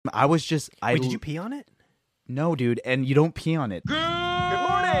I was just. Wait, did you pee on it? No, dude, and you don't pee on it. Good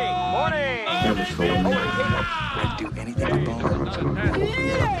morning! Morning! I'd do anything to bone.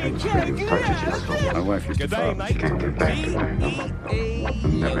 My wife used to Good day, say, mate. you can't get back to where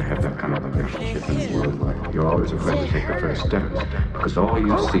you never have that kind of relationship in the world. You're always afraid to take the first step because all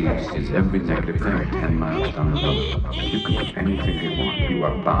you see is every negative thing 10 miles down the road. You can do anything you want. You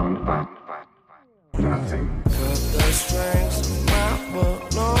are bound by nothing. Cut the strings of my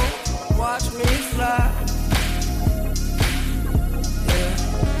balloon, watch me fly. Yeah,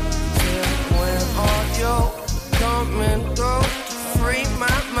 till when are you coming through to free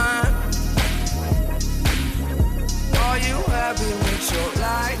my mind? Are you happy with your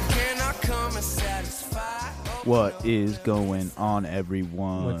life? Can I come and satisfy? What is going on,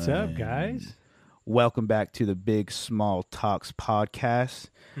 everyone? What's up, guys? Welcome back to the Big Small Talks podcast.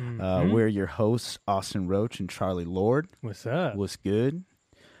 We're your hosts, Austin Roach and Charlie Lord. What's up? What's good?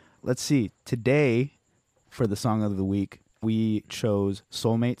 Let's see. Today, for the song of the week, we chose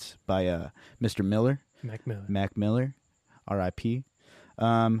Soulmates by Mr. Miller. Mac Miller, R.I.P.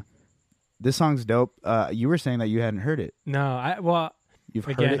 This song's dope. You were saying that you hadn't heard it. No, You've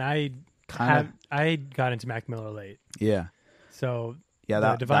heard again, it? I got into Mac Miller late. Yeah. So Yeah, the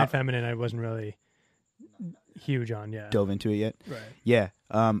that Divine Feminine I wasn't really huge on, yeah. dove into it yet. Right. Yeah.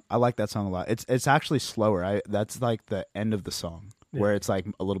 I like that song a lot. It's actually slower. That's like the end of the song where it's like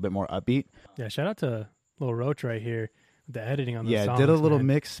a little bit more upbeat. Yeah, shout out to Lil Roach right here with the editing on the Yeah, songs, did a little man.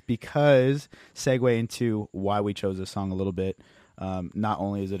 mix because segue into why we chose this song a little bit. Not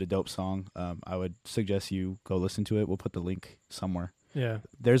only is it a dope song, I would suggest you go listen to it. We'll put the link somewhere. Yeah.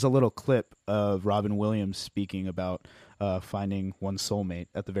 There's a little clip of Robin Williams speaking about finding one's soulmate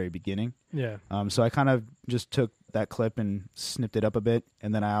at the very beginning. Yeah. So I kind of just took that clip and snipped it up a bit,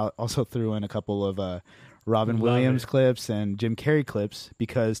 and then I also threw in a couple of Robin Love Williams it. clips and Jim Carrey clips,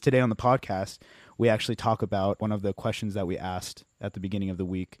 because today on the podcast, we actually talk about one of the questions that we asked at the beginning of the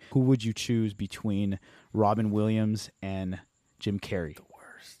week. Who would you choose between Robin Williams and Jim Carrey? The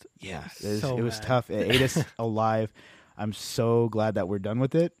worst. Yeah, So it was mad. tough. It ate us alive. I'm so glad that we're done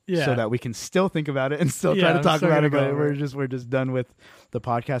with it, Yeah. so that we can still think about it and still Yeah, try to I'm talk still about gonna it. But go over we're just done with the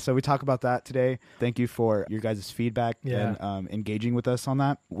podcast. So we talk about that today. Thank you for your guys' feedback Yeah. and engaging with us on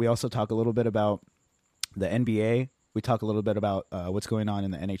that. We also talk a little bit about the NBA. We talk a little bit about what's going on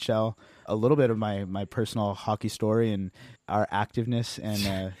in the NHL. A little bit of my personal hockey story and our activeness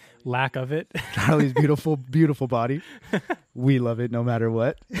and Lack of it. Charlie's beautiful body. We love it no matter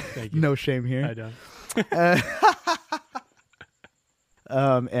what. Thank you. No shame here. I don't.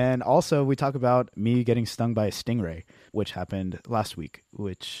 And also we talk about me getting stung by a stingray, which happened last week,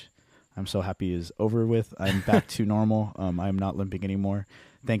 which I'm so happy is over with. I'm back to normal. I'm not limping anymore.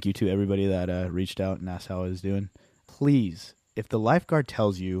 Thank you to everybody that reached out and asked how I was doing. Please, if the lifeguard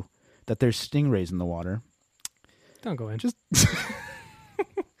tells you that there's stingrays in the water, Don't go in. just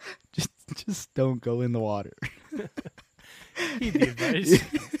just don't go in the water. Heed the advice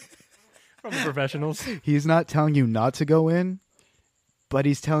from the professionals. He's not telling you not to go in, but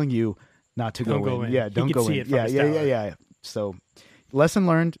he's telling you not to Don't go go in. in. Yeah, He don't can go see in. it from Yeah, his yeah, tower. yeah. So, lesson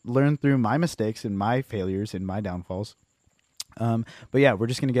learned through my mistakes and my failures and my downfalls. But yeah, we're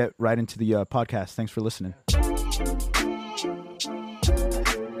just gonna get right into the podcast. Thanks for listening.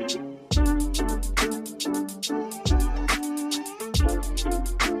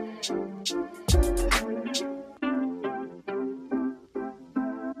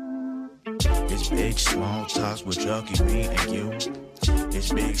 It's big small talks with Chucky, me and you.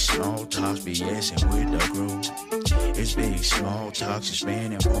 It's big small talks, BSing with the crew. It's big small talks,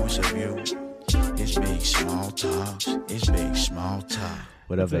 expanding points of view. It's big small talks. It's big small talk.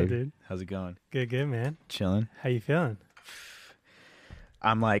 What up, What's up, babe? dude? How's it going? Good, man. Chilling. How you feeling?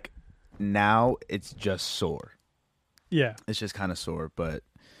 I'm like, now it's just sore. Yeah. It's just kind of sore, but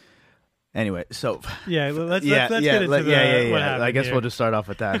anyway. So Yeah, let's yeah, get yeah, into let- yeah, yeah, what yeah. happened I guess here. we'll just start off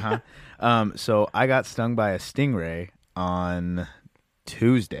with that, huh? So I got stung by a stingray on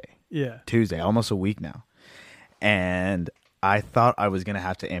Tuesday, almost a week now, and I thought I was gonna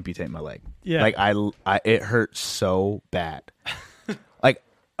have to amputate my leg. Yeah. like I it hurt so bad. Like,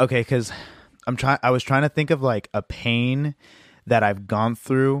 okay, because I was trying to think of like a pain that I've gone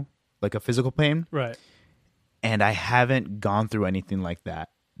through, like a physical pain, Right. and I haven't gone through anything like that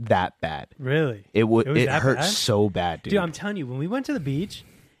bad. Really? It was hurt that bad? so bad, dude. Dude, I'm telling you, when we went to the beach.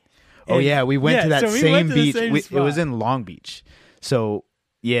 Oh and- yeah, we went to that so we same went to the beach. same It was spot. in Long Beach. So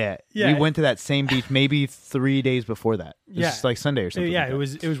yeah, Yeah. we went to that same beach maybe 3 days before that. It was Yeah. just like Sunday or something. Yeah, like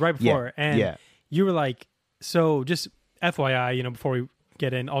it that. was right Yeah, before, and yeah. you were like, so just FYI, before we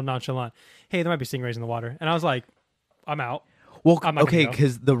get in all nonchalant, hey, there might be stingrays in the water, and I was like, I'm out. Well, I'm not okay, gonna go.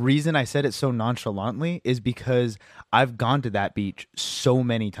 because the reason I said it so nonchalantly is because I've gone to that beach so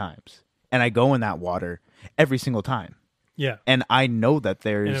many times, and I go in that water every single time, Yeah. and I know that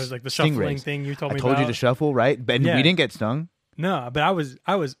there's And it was like the shuffling stingrays. thing you told me I told you about. to shuffle, right? And Yeah. we didn't get stung. No, but I was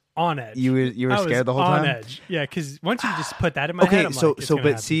on edge. You were I was scared the whole on time. edge. Yeah, because once you just put that in my head, I'm so like, it's gonna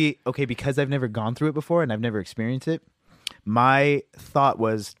happen. see, okay, because I've never gone through it before and I've never experienced it, my thought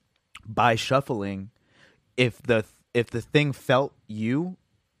was by shuffling, if the thing felt you,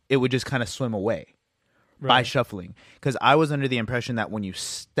 it would just kind of swim away by Right. shuffling. Because I was under the impression that when you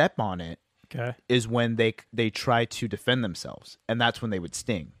step on it Okay, is when they try to defend themselves, and that's when they would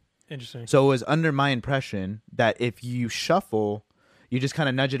sting. interesting. So it was under my impression that if you shuffle, you just kind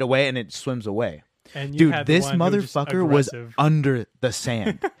of nudge it away and it swims away. And you Dude, had the this one who was just motherfucker was aggressive. under the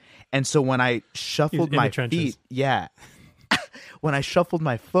sand. And so when I shuffled in my the trenches. feet, yeah. When I shuffled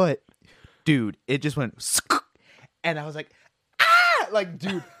my foot, dude, it just went and I was like, ah! Like,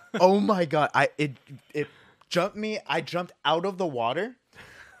 dude, oh my God. It jumped me. I jumped out of the water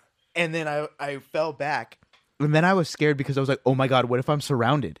and then I fell back. And then I was scared because I was like, oh my God, what if I'm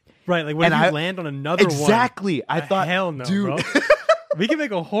surrounded? Right, like when and you I- land on another one. Exactly. I thought, hell no, dude. bro. We can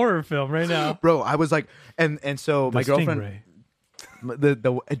make a horror film right now. Bro, I was like, and so my The girlfriend, stingray.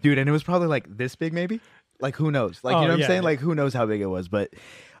 the dude, and it was probably like this big, maybe. Like who knows? Like Oh, you know what yeah, I'm saying? yeah. Like who knows how big it was? But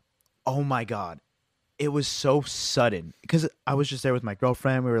oh my God, it was so sudden because I was just there with my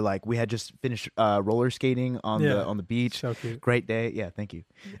girlfriend. We were like, we had just finished roller skating on Yeah. the beach. So cute. Great day. Yeah, thank you.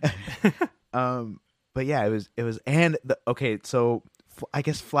 But yeah, it was, and okay, so. I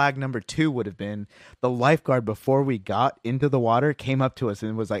guess flag number 2 would have been the lifeguard before we got into the water came up to us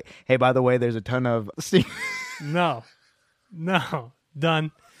and was like, "Hey, by the way, there's a ton of sting." No,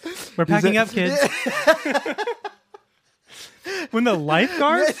 done. We're packing up, kids. When the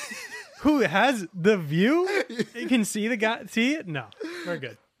lifeguard, who has the view, can see the guy, see it. No, we're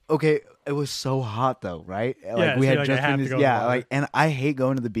good. Okay, it was so hot though, right? Yeah, Like we so had you're like, just I have to finished, go in the yeah, water. like, and I hate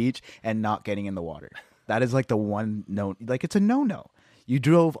going to the beach and not getting in the water. That is like the one no, like it's a no. You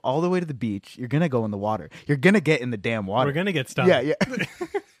drove all the way to the beach. You're gonna go in the water. You're gonna get in the damn water. We're gonna get stung. Yeah.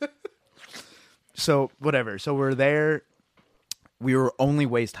 So whatever. So we're there. We were only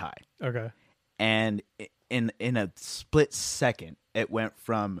waist high, Okay. and in a split second, it went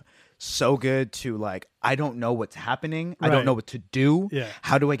from so good to like I don't know what's happening. I Right. don't know what to do. Yeah.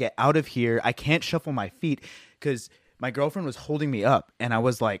 How do I get out of here? I can't shuffle my feet because my girlfriend was holding me up, and I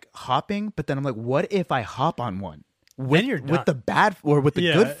was like hopping. But then I'm like, what if I hop on one? Then you're done. with the bad or with the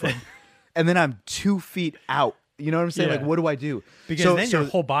Yeah. good foot, and then I'm 2 feet out. You know what I'm saying? Yeah. Like, what do I do? Because then your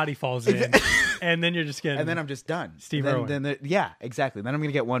whole body falls in, and then you're just getting. and then I'm just done. Steve And Irwin. then yeah, exactly. Then I'm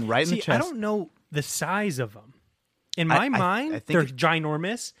gonna get one right in See, the chest. I don't know the size of them. In my I mind, think they're it-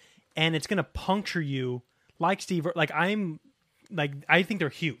 ginormous, and it's gonna puncture you like Steve. Like I think they're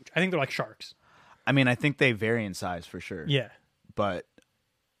huge. I think they're like sharks. I mean, I think they vary in size for sure. Yeah. But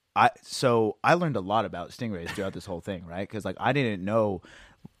I learned a lot about stingrays throughout this whole thing, right? Because like I didn't know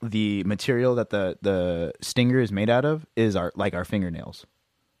the material that the stinger is made out of is our fingernails.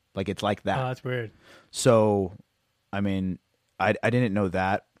 Like it's like that. Oh, that's weird. So, I mean, I didn't know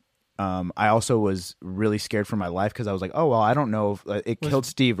that. I also was really scared for my life because I was like, oh well, I don't know if it killed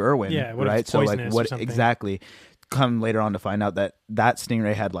Steve Irwin, Yeah, what if right? it's So like, poisonous or what something? exactly? Come later on to find out that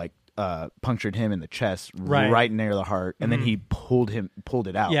stingray had like punctured him in the chest, Right. right near the heart, and then he pulled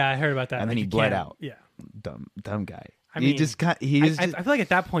it out. Yeah, I heard about that. And then Like, he you bled can't- out. Yeah. Dumb guy. I he mean, just got I feel like at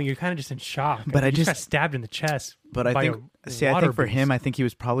that point you're kind of just in shock. But I I mean, you just- got stabbed in the chest. But I by think, a I water think for beast. him, I think he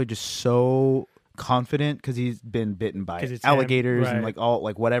was probably just so confident because he's been bitten by 'Cause it's him, alligators and right. like all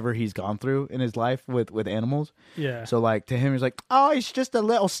like whatever he's gone through in his life with animals. Yeah. So like to him, he's like, oh, it's just a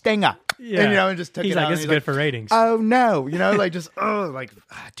little stinger. Yeah. And, and just took He's it like, out. this and is he's good for ratings. Oh no, like just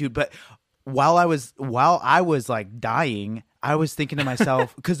dude. But while I was like dying, I was thinking to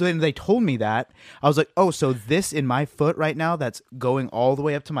myself because when they told me that, I was like, oh, so this in my foot right now that's going all the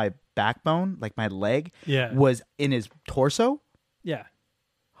way up to my backbone, like my leg, Yeah. was in his torso. Yeah.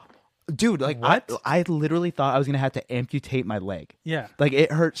 Dude, like What? I literally thought I was gonna have to amputate my leg. Yeah. Like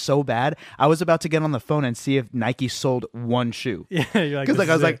it hurt so bad. I was about to get on the phone and see if Nike sold one shoe. Yeah. You're like, Because like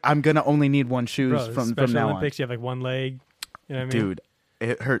this I was is like, it. I'm gonna only need one shoes Bro, from Special now Olympics, you have like one leg. You know what I on. mean? Dude,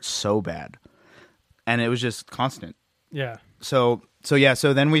 it hurt so bad, and it was just constant. Yeah. So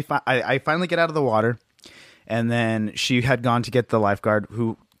then I finally get out of the water, and then she had gone to get the lifeguard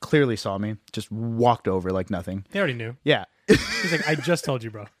who clearly saw me, just walked over like nothing. They already knew. Yeah. He's like, I just told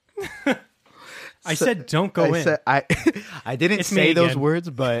you, bro. I said, don't go in. I didn't It's me say those again. words,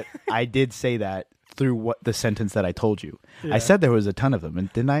 but I did say that through what the sentence that I told you. Yeah. I said there was a ton of them,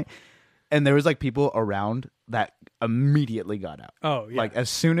 and didn't I? And there was like people around that immediately got out. Oh, yeah. Like as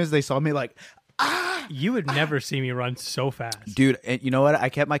soon as they saw me, like, You would never see me run so fast. dude, and you know what? I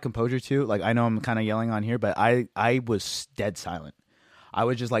kept my composure too. Like I know I'm kind of yelling on here, but I was dead silent. I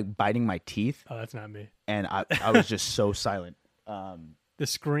was just like biting my teeth, Oh, that's not me. and I was just so silent. The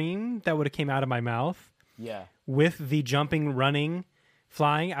scream that would have came out of my mouth Yeah. with the jumping, running,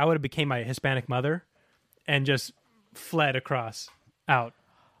 flying, I would have became my Hispanic mother and just fled across out.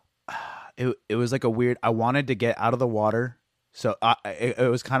 It was like a weird. I wanted to get out of the water, so it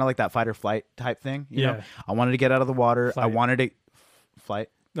was kind of like that fight or flight type thing. You know, Yeah. I wanted to get out of the water. I Flight. wanted to flight.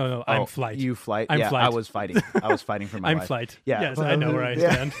 No, Oh, I'm flight. You flight. I'm yeah, flight. I was fighting. I was fighting for my I'm life. flight. Yeah. Yes, I know where I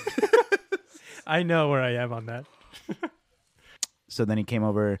Yeah. stand. I know where I am on that. So then he came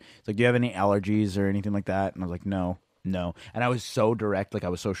over. He's like, "Do you have any allergies or anything like that?" And I was like, "No." And I was so direct. Like I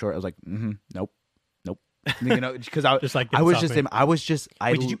was so short. I was like, "Nope." You know, because Just like, I get was off just me. him. I was just.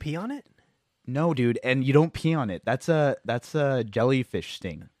 Wait, did you pee on it? No, dude. And you don't pee on it. That's a jellyfish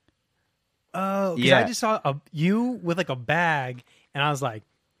sting. Oh, because Yeah. I just saw you with like a bag, and I was like,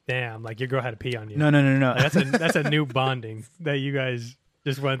 "Damn!" Like your girl had to pee on you. No. Like, that's a new bonding that you guys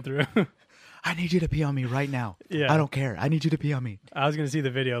just went through. I need you to pee on me right now. Yeah. I don't care. I need you to pee on me. I was gonna see the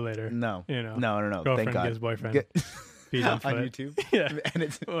video later. No. You know, No. girlfriend Thank God. gives boyfriend Get- pees on on foot. YouTube. Yeah, And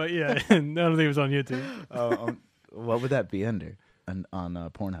it's well, yeah. I don't think it was on YouTube. what would that be under on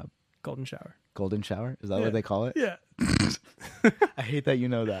Pornhub? Golden shower. Golden shower? Is that Yeah. what they call it? Yeah. I hate that you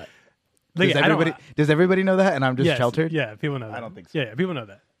know that. Like, Does everybody know that? And I'm just yes, sheltered. Yeah, people know that. I don't think so. Yeah, people know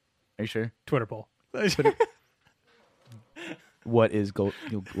that. Are you sure? Twitter poll. What is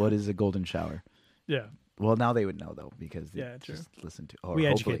a golden shower? Yeah. Well, now they would know though because they Yeah, true. just listen to. Or We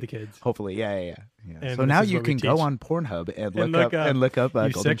hopefully- educate the kids. Hopefully, yeah. And So now this is you what we can go teach. on Pornhub and And look up you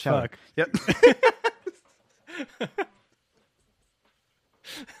golden sick shower. fuck. Yep.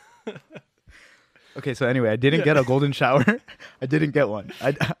 Okay, so anyway, I didn't get a golden shower. I didn't get one.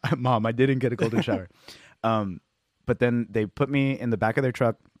 Mom, I didn't get a golden shower. But then they put me in the back of their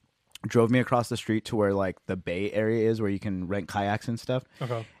truck, drove me across the street to where like the bay area is, where you can rent kayaks and stuff.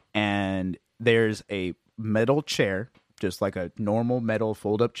 Okay. And there's a metal chair, just like a normal metal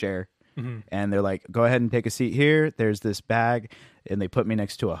fold-up chair. Mm-hmm. And they're like, "Go ahead and take a seat here. There's this bag," and they put me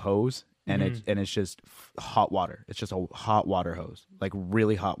next to a hose, and it's just hot water. It's just a hot water hose, like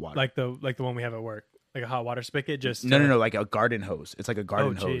really hot water. Like the one we have at work, like a hot water spigot. Just No, like a garden hose. It's like a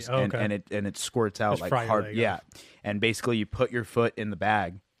garden Oh, gee. hose, Oh, okay. and it squirts out Just like fry your hard. leg Yeah, off. and basically you put your foot in the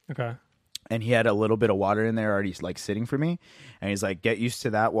bag, Okay. and he had a little bit of water in there already, like sitting for me, and he's like, "Get used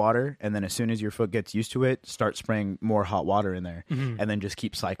to that water, and then as soon as your foot gets used to it, start spraying more hot water in there, and then just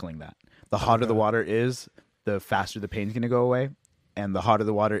keep cycling that. The hotter the water is, the faster the pain's going to go away, and the hotter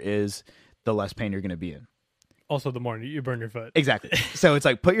the water is, the less pain you're going to be in." Also, the more you burn your foot. Exactly. So it's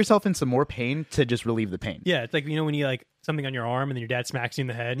like put yourself in some more pain to just relieve the pain. Yeah, it's like when you like something on your arm and then your dad smacks you in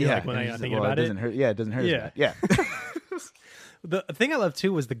the head. And you're like, well, now and you're it's not like, thinking well, about it doesn't hurt. Yeah, it doesn't hurt. Yeah. Yeah. The thing I love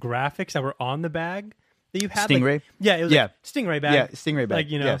too was the graphics that were on the bag that you had. Stingray? Like, yeah, it was Yeah. like Stingray bag. Yeah, stingray bag.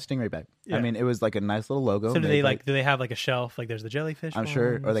 Like, you know. Yeah, stingray bag. Yeah. I mean, it was like a nice little logo. So do made they do they have like a shelf? Like there's the jellyfish. I'm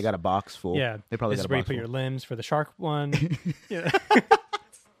sure, or they ones. got a box full. Yeah, they probably this got is a where you box put full. your limbs for the shark one. Yeah.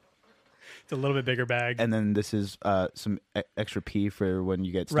 It's a little bit bigger bag. And then this is some extra pee for when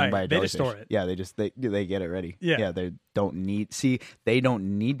you get stung Right, by a they jellyfish. just store it. Yeah, they get it ready. Yeah. they don't need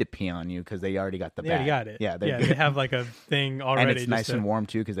to pee on you because they already got the They bag. already got it. Yeah, they have like a thing already. and it's just nice to- and warm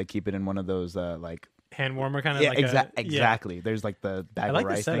too because they keep it in one of those like hand warmer kind of. yeah, like exactly. There's like the bag I like of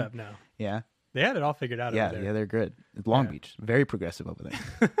the rice setup thing. now. Yeah, They had it all figured out. yeah, over there. yeah. They're good. Long Yeah. Beach, very progressive over there.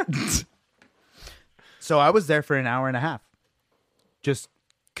 So I was there for an hour and a half, just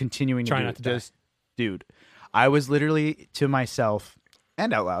continuing Try to do not it. to die. Just, dude, I was literally to myself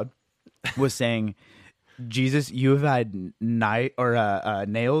and out loud was saying, "Jesus, you have had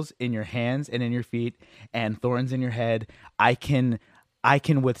nails in your hands and in your feet, and thorns in your head. I can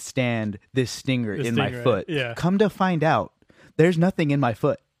withstand this stinger The in my stingray, foot. yeah. Come to find out, there's nothing in my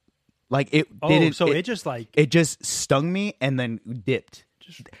foot. Like it Oh, didn't. so it just like It just stung me and then dipped.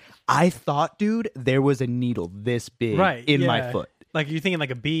 I thought, dude, there was a needle this big right in yeah. my foot. Like you're thinking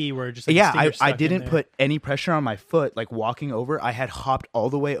like a bee where just like, Yeah, the I stinger stuck in didn't there. put any pressure on my foot. Like walking over, I had hopped all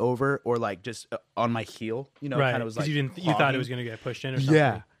the way over, or like just on my heel. You know, right kind of was like you thought it hogging. was gonna get pushed in or something.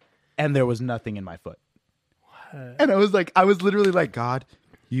 Yeah, and there was nothing in my foot. And I was literally like, "God,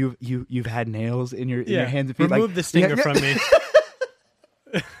 you've had nails in your hands and feet. Remove like, the stinger yeah, from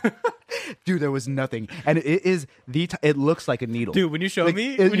me. dude. There was nothing, and it is it looks like a needle, Dude, when you showed Like,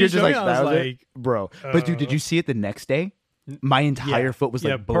 me, you're when you just showed me, like, I was "That was it?" like, bro. But dude, did you see it the next day? My entire foot was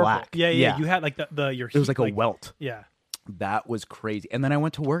like purple. black. Yeah. You had like the your it was like a like, welt. Yeah. That was crazy. And then I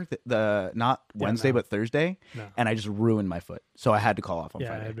went to work the not Wednesday no. but Thursday, No. and I just ruined my foot. So I had to call off on Yeah,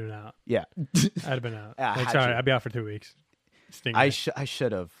 Friday. I'd been out. Yeah, I'd have been out. Yeah, I Like, had sorry, to. I'd be out for 2 weeks. I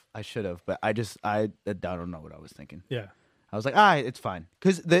should have, but I don't know what I was thinking. Yeah. I was like, it's fine,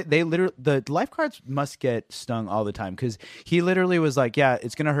 because they literally the lifeguards must get stung all the time, because he literally was like, yeah,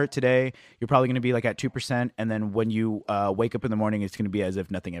 it's gonna hurt today. You're probably gonna be like at 2%, and then when you wake up in the morning, it's gonna be as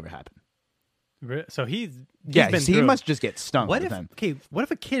if nothing ever happened. So he's Yeah, been he through. must just get stung all What the if time. what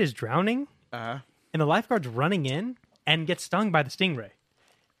if a kid is drowning and the lifeguard's running in and gets stung by the stingray?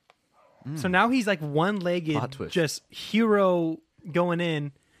 So now he's like Plot one-legged, twist. just hero going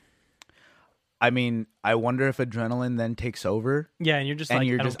in. I mean, I wonder if adrenaline then takes over. Yeah, and you're just And like,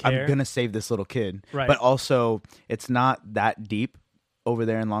 you're I just, don't care. I'm gonna save this little kid. Right. But also, it's not that deep over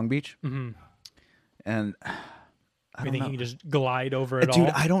there in Long Beach. Mm-hmm. And I You don't think know. you can just glide over it all? Dude,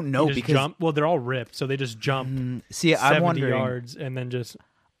 I don't know, You just because- jump. Well, they're all ripped, so they just jump See, 70 I'm wondering. yards and then just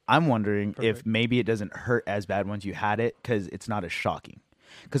I'm wondering if Perfect. maybe it doesn't hurt as bad once you had it, because it's not as shocking.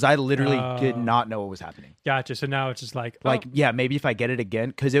 Because I literally did not know what was happening. gotcha. So now it's just like, Like, yeah, maybe if I get it again,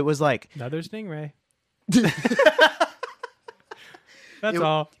 because it was like another stingray. That's it,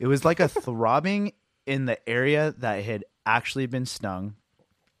 all. it was like a throbbing in the area that had actually been stung.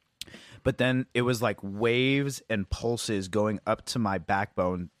 But then it was like waves and pulses going up to my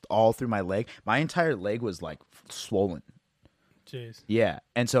backbone, all through my leg. My entire leg was like swollen. Jeez. Yeah.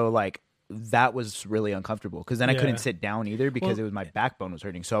 And so like that was really uncomfortable, because then I Yeah. couldn't sit down either, because Well- it was my backbone was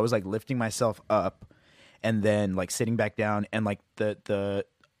hurting. So I was like lifting myself up and then like sitting back down, and like the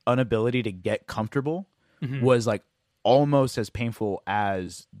inability to get comfortable Mm-hmm. was like almost as painful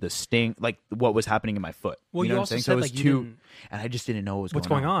as the sting, like what was happening in my foot. Well, you know you what I'm also saying? said, So it was like, you too, didn't- and I just didn't know what was What's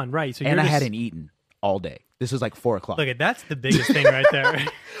going on? Right. So And you're I just, hadn't eaten all day. This was like 4:00. Look, that's the biggest thing right there.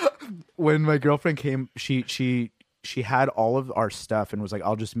 When my girlfriend came, she had all of our stuff and was like,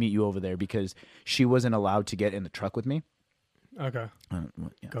 I'll just meet you over there, because she wasn't allowed to get in the truck with me. Okay.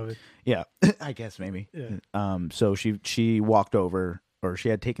 Yeah. COVID. Yeah, I guess maybe. Yeah. So she walked over, or she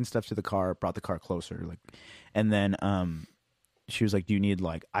had taken stuff to the car, brought the car closer, like, and then she was like, "Do you need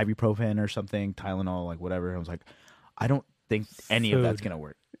like ibuprofen or something, Tylenol, like whatever?" I was like, "I don't think any of that's Food. gonna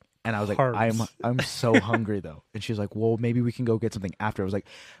work." And I was like, Carbs. I'm so hungry though." And she was like, "Well, maybe we can go get something after." I was like,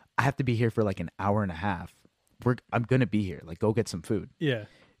 "I have to be here for like an hour and a half. I'm gonna be here. Like, go get some food." Yeah.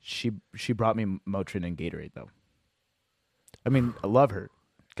 She brought me Motrin and Gatorade though. I mean, I love her.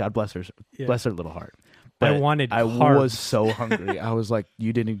 God bless her. Yeah. Bless her little heart. I But wanted I carbs. was so hungry. I was like,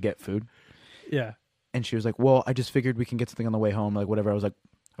 "You didn't get food?" Yeah. And she was like, "Well, I just figured we can get something on the way home, like whatever." I was like,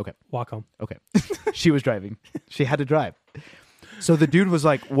 "Okay, Walk home. okay." She was driving. She had to drive. So the dude was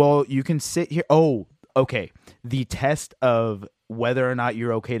like, "Well, you can sit here." Oh, okay. The test of whether or not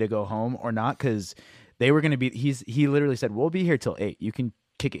you're okay to go home or not, because they were going to be. He literally said, "We'll be here till 8. You can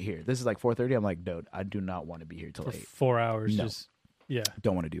kick it here." This is like 4:30. I'm like, "Dude, I do not want to be here till For 8. 4 hours. No. Just, yeah.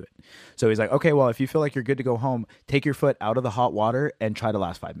 Don't want to do it." So he's like, "Okay, well, if you feel like you're good to go home, take your foot out of the hot water and try to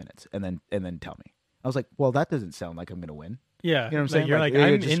last 5 minutes, and then tell me." I was like, "Well, that doesn't sound like I'm going to win." Yeah. You know what I'm saying? You're Like, like, yeah,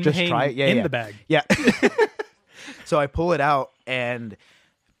 I'm just try it. Yeah, in yeah. the bag. Yeah. So I pull it out, and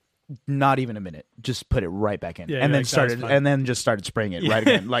not even a minute, just put it right back in, Yeah, and you're then like, "That was fun." started spraying it right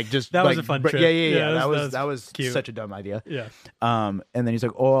again, like just That was like, a fun br- trip. Yeah, yeah, Yeah, yeah. that was That was cute. such a dumb idea. Yeah. And then he's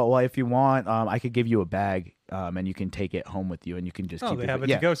like, "Oh, well, if you want, I could give you a bag, and you can take it home with you, and you can just Oh, keep they it." have a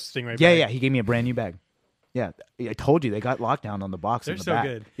yeah. to-go stingray Yeah, bag. yeah. He gave me a brand new bag. Yeah, I told you they got lockdown on the box. They're in the so back.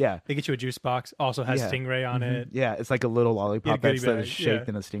 good. Yeah. They get you a juice box. Also has Yeah. stingray on it. Yeah, it's like a little lollipop goodie that's that bag, is shaped yeah.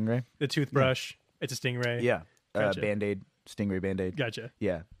 in a stingray. The toothbrush. It's a stingray. Yeah, Gotcha. Band-Aid, stingray Band-Aid. Gotcha.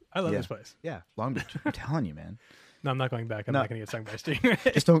 Yeah, I love yeah. this place. Yeah, Long Beach. I'm telling you, man. No, I'm not going back. I'm No. not going to get stung by a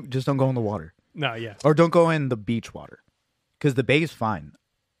stingray. Just don't go in the water, No, yeah. or don't go in the beach water, because the bay is fine.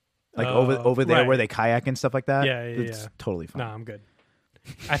 Like over there right. where they kayak and stuff like that. Yeah, yeah, it's yeah. totally fine. No, I'm good.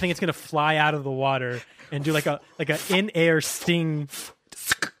 I think it's gonna fly out of the water and do like a in-air sting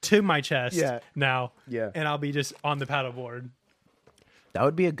to my chest. Yeah. Now. Yeah. And I'll be just on the paddleboard. That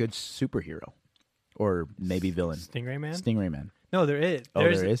would be a good superhero, or maybe villain. Stingray Man. Stingray Man. No, there is. Oh,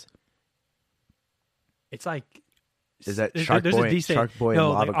 there is. It's like. Is that there's Shark a Boy? decent- Shark Boy no,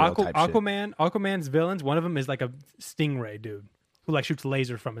 and Lava like Girl type shit. Aquaman's villains. One of them is like a stingray dude who like shoots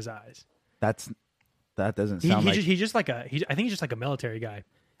laser from his eyes. That doesn't sound like He's just like I think he's just like a military guy.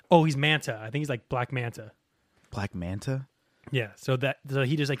 Oh, he's Manta. I think he's like Black Manta. Black Manta. Yeah, so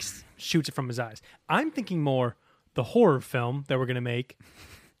he just like shoots it from his eyes. I'm thinking more the horror film that we're gonna make,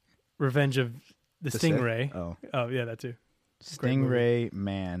 Revenge of the Sith? Stingray. Oh, yeah, that too. Great movie. Stingray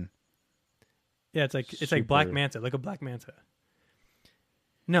Man. Yeah, it's like Black Super. Manta, like a Black Manta.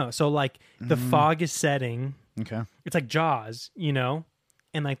 No, so like the fog is setting, Okay. It's like Jaws, you know,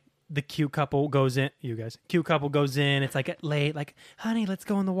 and like the cute couple goes in. Cute couple goes in. It's like at late, like, honey, let's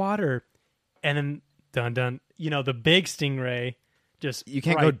go in the water, and then dun dun. You know, the big stingray just You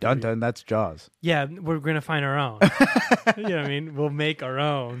can't right go through dun you. dun. That's Jaws. Yeah, we're gonna find our own. You know what I mean? We'll make our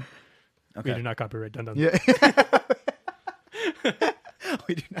own. Okay. We do not copyright dun dun. Yeah.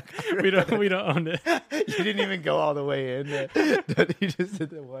 We do not. We don't own it. You didn't even go all the way in. You just did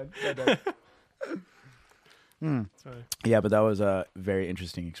the one. Sorry. Yeah, but that was a very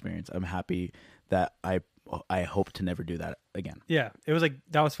interesting experience. I'm happy that I hope to never do that again. Yeah, it was like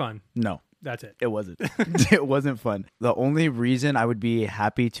that was fun. No, That's it. it wasn't. It wasn't fun. The only reason I would be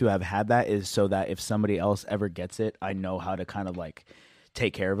happy to have had that is so that if somebody else ever gets it, I know how to kind of like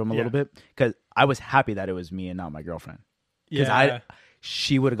take care of them a little bit. Because I was happy that it was me and not my girlfriend. Because Yeah.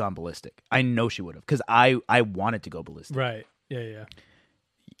 she would have gone ballistic. I know she would have. Because I wanted to go ballistic. Right. Yeah.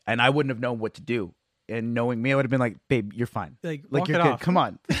 And I wouldn't have known what to do. And knowing me, I would have been like, babe, you're fine. Like, walk you're it good. off. Come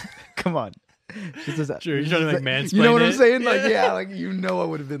on. Come on. She's just, Sure, you're trying to like mansplain. you know what I'm it? saying? Like, yeah, like you know I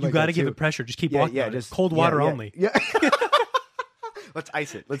would have been You like got to that give too. it pressure. Just keep Yeah, walking. yeah, on it. just cold yeah, water yeah, only. Yeah. Let's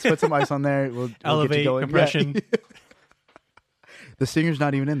ice it. Let's put some ice on there. We'll get you Elevate going. compression. Yeah. The stinger's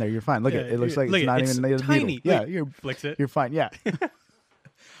not even in there. You're fine. Look Yeah, at it. It looks look like it's at not it. even It's a tiny. needle. Yeah, Look, flicks it. you're fine. Yeah.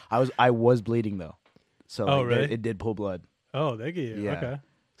 I was bleeding though, so Oh, like, really? it did pull blood. Oh, thank you. Yeah. Okay.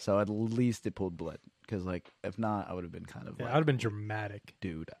 So at least it pulled blood because like if not, I would have been kind of Yeah, I like, would have been dramatic.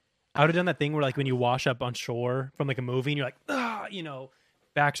 dude. I would have done that thing where like when you wash up on shore from like a movie and you're like, you know,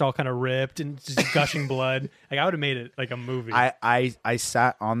 back's all kind of ripped and just gushing blood. Like I would have made it like a movie. I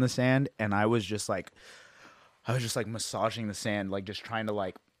sat on the sand and I was just like massaging the sand, like just trying to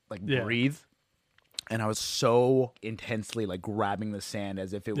like Yeah. breathe. And I was so intensely like grabbing the sand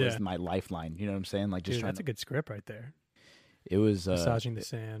as if it was Yeah. my lifeline. You know what I'm saying? Like just Dude, trying that's a to. good script right there. It was Massaging the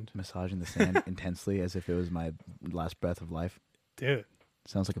sand. massaging the sand intensely as if it was my last breath of life. Dude.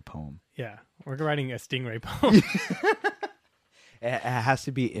 Sounds like a poem. Yeah. We're writing a stingray poem. It has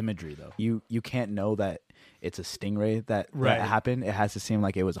to be imagery though. You can't know that it's a stingray that Right. happened. It has to seem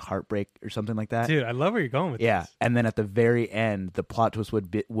like it was a heartbreak or something like that. Dude, I love where you're going with Yeah, this. and then at the very end, the plot twist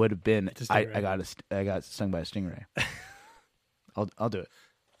would have been It's a I stingray. got stung by a stingray. I'll do it.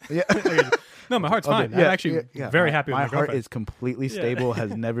 Yeah, No, my heart's I'll do fine. it. Yeah, I'm actually yeah. very happy with my heart girlfriend. is completely Yeah. stable.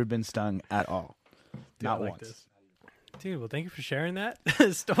 Has never been stung at all. Dude, I Not like once. this. Dude, well, thank you for sharing that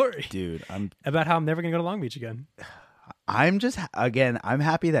story Dude, about how I'm never going to go to Long Beach again. I'm just again. I'm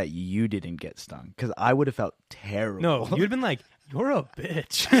happy that you didn't get stung because I would have felt terrible. No, you'd have been like, you're a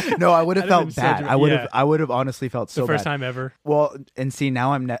bitch. no, I would have I'd have felt been so bad. dra- I would yeah. have. I would have honestly felt the so first bad. time ever. Well, and see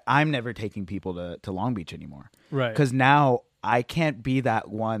now I'm never taking people to Long Beach anymore. Right. Because now I can't be that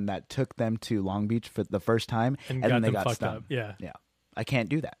one that took them to Long Beach for the first time And and, got then they them got fucked stung. up. Yeah. Yeah. I can't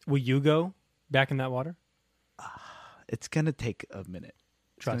do that. Will you go back in that water? It's going to take a minute.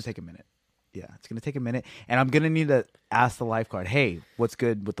 It's going to Trust. take a minute. Yeah, it's going to take a minute. And I'm going to need to ask the lifeguard, hey, what's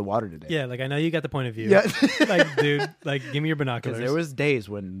good with the water today? Yeah, like I know you got the point of view. Yeah. Like, dude, like give me your Because binoculars. there was days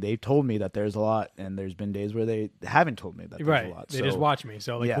when they told me that there's a lot, and there's been days where they haven't told me that there's right. a lot. They So, just watch me.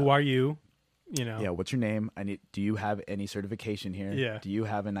 So like, yeah. who are you? You know. Yeah, what's your name? Do you have any certification here? Yeah. Do you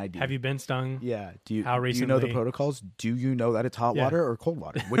have an ID? Have you been stung? Yeah. Do you How Do you know the recently? protocols? Do you know that it's hot Yeah. water or cold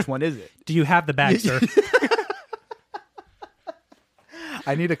water? Which one is it? Do you have the bag, sir?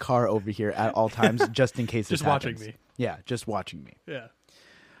 I need a car over here at all times just in case Just this watching happens. me. Yeah, just watching me. Yeah.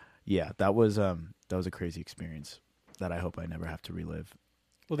 Yeah, that was a crazy experience that I hope I never have to relive.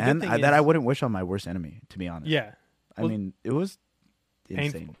 Well, the And good thing that is, I wouldn't wish on my worst enemy, to be honest. Yeah. I Well, mean, it was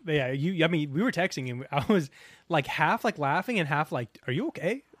insane. Painful. Yeah. You. I mean, we were texting and I was like half like laughing and half like, "Are you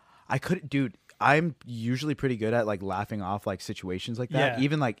okay?" I couldn't, dude. I'm usually pretty good at like laughing off like situations like that. Yeah.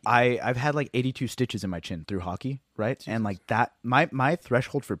 Even like I've had like 82 stitches in my chin through hockey, right? And like that, my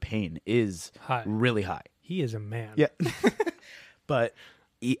threshold for pain is High. really high. He is a man. Yeah, but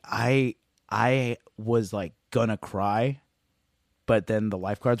I was like gonna cry, but then the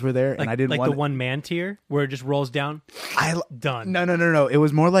lifeguards were there, Like, and I didn't like want the one man tier where it just rolls down. Done. No. It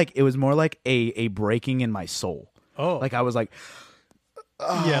was more like a breaking in my soul. Oh. Like I was like.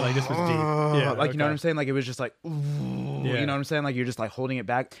 Yeah, like this was deep. Yeah, Like, you know what okay. I'm saying? Like, it was just like, ooh, Yeah. you know what I'm saying? Like, you're just like holding it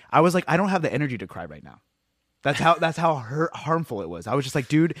back. I was like, I don't have the energy to cry right now. That's how harmful it was. I was just like,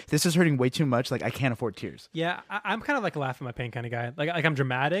 dude, this is hurting way too much. Like, I can't afford tears. Yeah, I'm kind of like a laugh at my pain kind of guy. Like I'm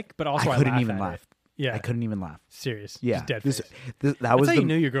dramatic, but also I couldn't laugh even at laugh. It. Yeah, I couldn't even laugh. Serious. Yeah. Just dead This- face. that That's was how the, you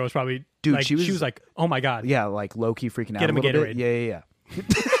knew your girl was probably Dude, Like, she was- like, oh my god. yeah, like low key freaking out Get a him a little bit. Gatorade. Yeah.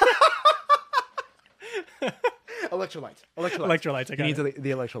 Electrolytes. Electrolytes, I He got needs it.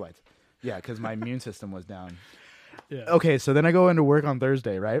 the electrolytes. Yeah, because my immune system was down. Yeah. Okay, so then I go into work on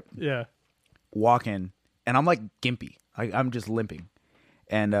Thursday, right? Yeah. Walk in, and I'm like gimpy. I'm just limping.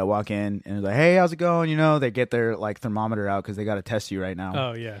 And walk in and like, hey, how's it going? You know, they get their like thermometer out because they got to test you right now.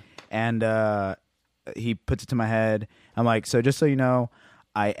 Oh yeah. And he puts it to my head. I'm like, so just so you know,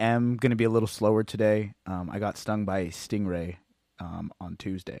 I am going to be a little slower today. I got stung by a stingray on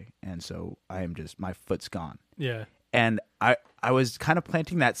Tuesday, and so I am just, my foot's gone. Yeah. And I was kind of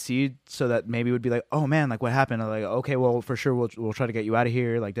planting that seed so that maybe it would be like, oh man, like what happened? I'm like, okay, well for sure we'll try to get you out of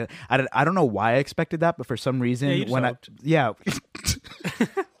here. Like that. I don't know why I expected that, but for some reason Yeah,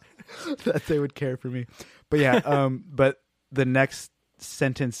 that they would care for me. But yeah, but the next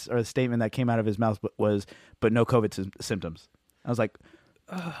sentence or statement that came out of his mouth was, but no COVID symptoms. I was like,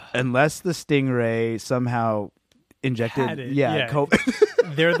 unless the stingray somehow injected, Had it, yeah.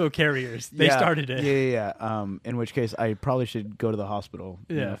 COVID. They're the carriers. They started it. Yeah. In which case, I probably should go to the hospital,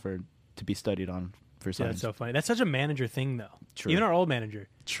 you know, to be studied on for Yeah, signs. that's so funny. That's such a manager thing, though. True. Even our old manager.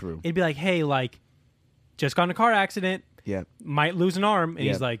 True. It'd be like, hey, like, just got in a car accident, Yeah. might lose an arm, and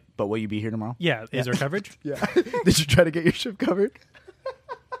Yeah. he's like, but will you be here tomorrow? yeah, is there coverage? Yeah. Did you try to get your shift covered?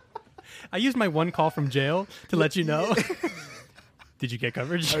 I used my one call from jail to let you know. Did you get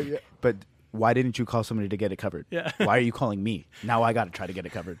coverage? Yeah. But why didn't you call somebody to get it covered? Yeah. Why are you calling me? Now I got to try to get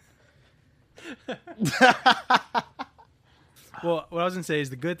it covered. Well, what I was going to say is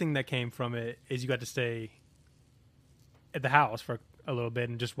the good thing that came from it is you got to stay at the house for a little bit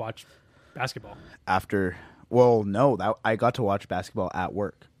and just watch basketball. I got to watch basketball at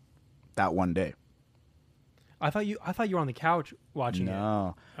work that one day. I thought you were on the couch watching it.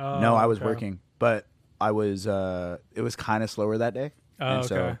 No, Oh, no, I was okay. working, but I was. It was kind of slower that day. Oh, and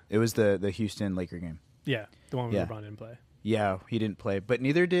so okay. it was the Houston Laker game. Yeah, the one where Yeah. LeBron didn't play. Yeah, he didn't play, but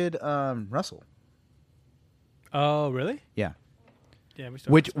neither did Russell. Oh, really? Yeah, Yeah, we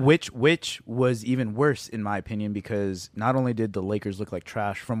still which was even worse in my opinion, because not only did the Lakers look like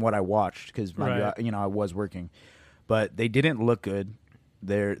trash from what I watched, because Right. I was working, but they didn't look good.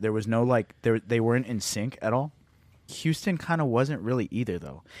 There was no they weren't in sync at all. Houston kind of wasn't really either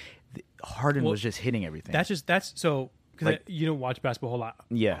though. Harden was just hitting everything. That's so because Like- you don't watch basketball a whole lot.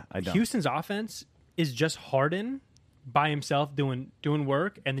 yeah, I don't. Houston's offense is just Harden by himself doing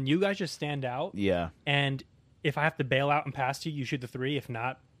work, and then you guys just stand out. Yeah. And if I have to bail out and pass to you, you shoot the three. If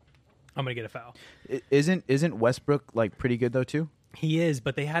not, I'm gonna get a foul. Isn't Westbrook like pretty good though too? He is,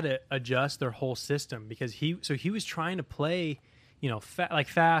 but they had to adjust their whole system because he was trying to play,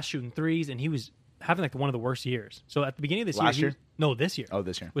 fast shooting threes, and he was having like one of the worst years. So at the beginning of this Last year? no, this year. Oh,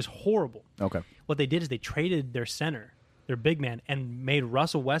 this year. Was horrible. Okay. What they did is they traded their center, their big man, and made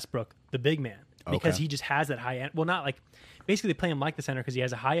Russell Westbrook the big man because Okay. he just has that high. Well, not like basically they play him like the center because he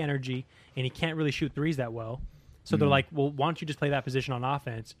has a high energy and he can't really shoot threes that well. So they're like, well, why don't you just play that position on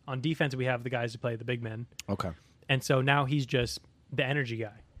offense? On defense, we have the guys to play the big men. Okay. And so now he's just the energy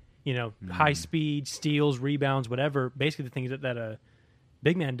guy, high speed, steals, rebounds, whatever. Basically, the things that a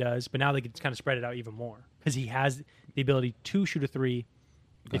big man does. But now they can kind of spread it out even more because he has the ability to shoot a three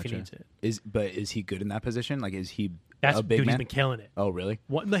if he Gotcha. needs it. Is he good in that position? Like, is he That's a big dude. man? He's been killing it. Oh, really?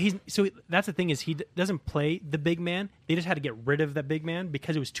 No, that's the thing is he doesn't play the big man. They just had to get rid of that big man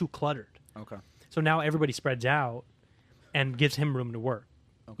because it was too cluttered. Okay. So now everybody spreads out and gives him room to work.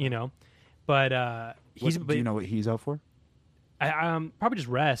 But Do you know what he's out for? I probably just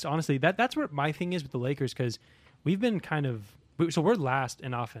rest. Honestly, that's what my thing is with the Lakers because we've been we're last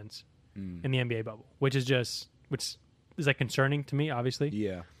in offense in the NBA bubble, which is like concerning to me, obviously.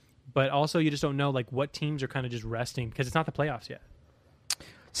 Yeah. But also, you just don't know like what teams are kind of just resting because it's not the playoffs yet.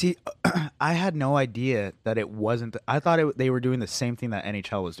 See, I had no idea that it wasn't. I thought they were doing the same thing that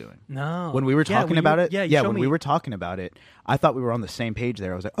NHL was doing. No, When we were talking about it, you showed when me. we were talking about it, I thought we were on the same page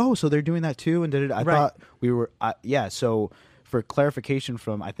there. I was like, oh, so they're doing that too, and I Right. thought we were. So for clarification,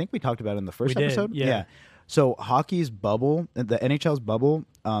 I think we talked about it in the first We did, episode. yeah. So hockey's bubble, the NHL's bubble,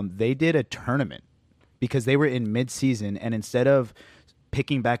 they did a tournament because they were in mid-season, and instead of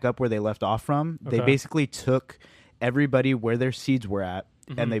picking back up where they left off from, they Okay. basically took everybody where their seeds were at.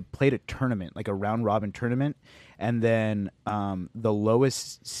 Mm-hmm. And they played a tournament, like a round robin tournament, and then the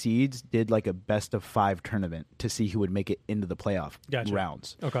lowest seeds did like a best of 5 tournament to see who would make it into the playoff Gotcha.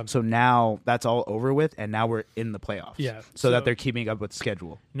 rounds. Okay. So now that's all over with, and now we're in the playoffs. Yeah. So that they're keeping up with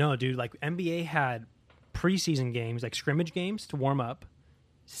schedule. No, dude, like NBA had preseason games, like scrimmage games to warm up,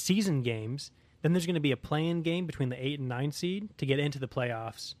 season games. Then there's going to be a play-in game between the 8 and 9 seed to get into the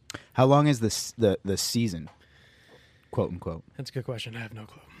playoffs. How long is the season? Quote unquote. That's a good question. I have no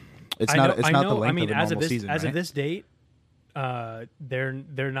clue. It's I not. know- It's I not know, the length I mean, of a as normal of this, season, as right? of this date,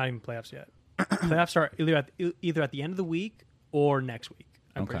 they're not even playoffs yet. Playoffs start either at the end of the week or next week.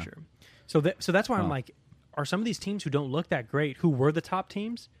 I'm pretty Okay. sure. So that's why I'm Huh. like, are some of these teams who don't look that great, who were the top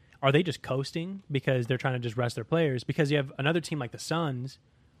teams, are they just coasting because they're trying to just rest their players? Because you have another team like the Suns,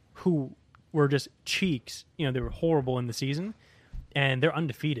 who were just cheeks. You know, they were horrible in the season, and they're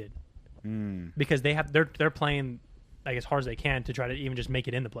undefeated because they're playing like as hard as they can to try to even just make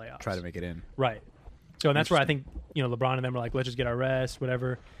it in the playoffs. Try to make it in. Right. So and that's where I think, you know, LeBron and them are like, let's just get our rest,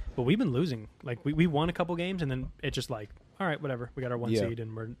 whatever. But we've been losing. Like we won a couple games, and then it's just like, all right, whatever. We got our one seed,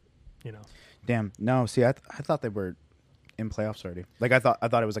 and we're, you know. Damn. No. See, I thought they were in playoffs already. Like I thought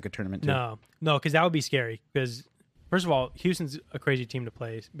it was like a tournament too. No, because that would be scary. Because first of all, Houston's a crazy team to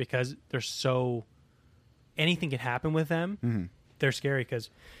play because they're so anything can happen with them. Mm-hmm. They're scary because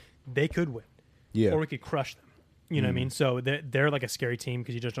they could win, Yeah. or we could crush them. You know what I mean? So they're like a scary team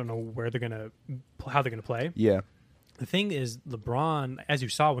because you just don't know where how they're gonna play. Yeah. The thing is, LeBron, as you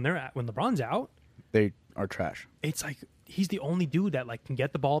saw when LeBron's out, They are trash. it's like he's the only dude that like can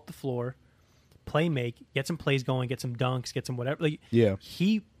get the ball up the floor, make, get some plays going, get some dunks, get some whatever. Like, Yeah.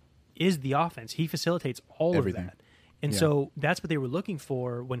 he is the offense. He facilitates all Everything. of that, and Yeah. so that's what they were looking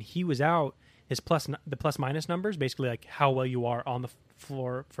for when he was out. His the plus minus numbers, basically like how well you are on the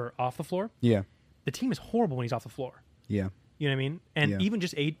floor for off the floor. Yeah. The team is horrible when he's off the floor. Yeah. You know what I mean? And Yeah. even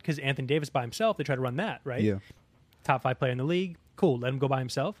just because Anthony Davis by himself, they try to run that, right? Yeah. Top 5 player in the league. Cool. Let him go by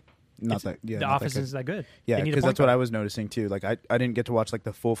himself. The The offense isn't that good. Yeah, They need a because point that's what guard. I was noticing too. Like I didn't get to watch like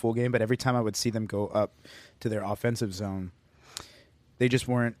the full game, but every time I would see them go up to their offensive zone, they just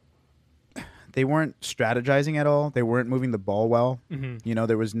weren't strategizing at all. They weren't moving the ball well. Mm-hmm. You know,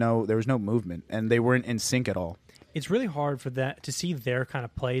 there was no movement, and they weren't in sync at all. It's really hard for that to see their kind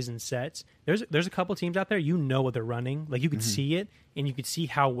of plays and sets. There's a couple teams out there, you know what they're running. Like you could see it, and you could see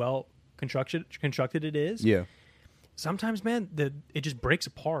how well constructed it is. Yeah. Sometimes, man, it just breaks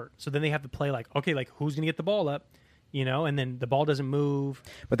apart. So then they have to play like, okay, like who's gonna get the ball up, you know, and then the ball doesn't move.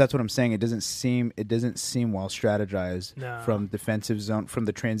 But that's what I'm saying. It doesn't seem well strategized No. from defensive zone, from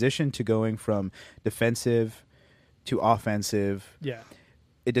the transition to going from defensive to offensive. Yeah.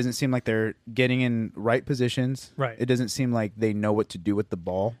 It doesn't seem like they're getting in right positions. Right. It doesn't seem like they know what to do with the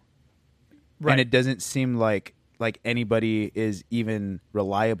ball. Right. And it doesn't seem like anybody is even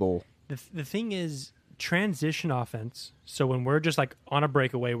reliable. The thing is transition offense. So when we're just like on a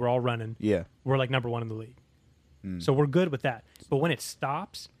breakaway, we're all running. Yeah. We're like number 1 in the league. So we're good with that. But when it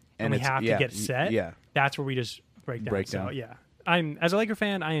stops and we it's- have yeah, to get set, yeah. that's where we just break down. Break So down. yeah, I'm as a Laker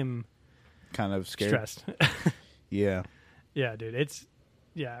fan, I am Kind of scared. stressed. Yeah. Yeah, dude.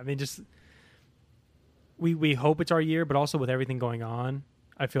 I mean, just we hope it's our year, but also with everything going on,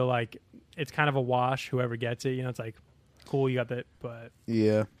 I feel like it's kind of a wash. Whoever gets it, you know, it's like cool, you got that, but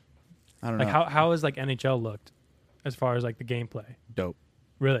Yeah. I don't like know. how has like NHL looked as far as like the gameplay? Dope.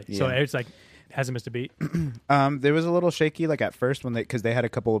 Really? So Yeah. it's like hasn't missed a beat. There was a little shaky like at first because they had a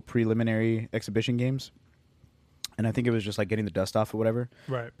couple of preliminary exhibition games. And I think it was just like getting the dust off or whatever.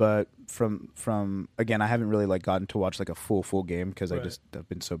 Right. But from again, I haven't really like gotten to watch like a full game because Right. I've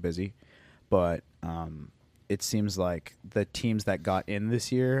been so busy. But it seems like the teams that got in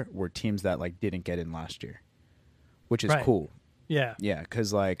this year were teams that like didn't get in last year, which is Right. cool. Yeah. Yeah,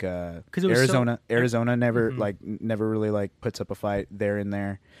 because like it was Arizona never Mhm. never really like puts up a fight. They're in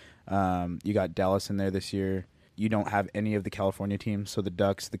there. You got Dallas in there this year. You don't have any of the California teams, so the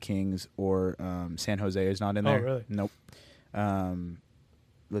Ducks, the Kings, or San Jose is not in Oh, there. really? Nope.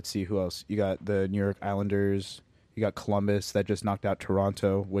 Let's see who else. You got the New York Islanders. You got Columbus that just knocked out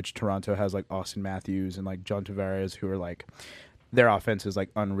Toronto, which Toronto has like Austin Matthews and like John Tavares, who are like their offense is like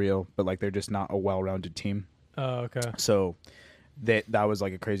unreal, but like they're just not a well-rounded team. Oh, okay. So that was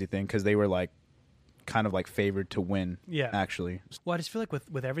like a crazy thing because they were like kind of like favored to win. Yeah. Actually. Well, I just feel like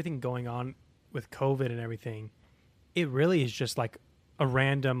with everything going on with COVID and everything, it really is just like a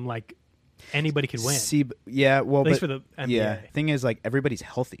random like anybody could win. See, yeah. Well, At least but, for the NBA. yeah. Thing is, like everybody's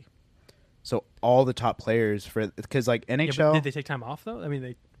healthy, so all the top players because like Yeah, NHL. but did they take time off though? I mean,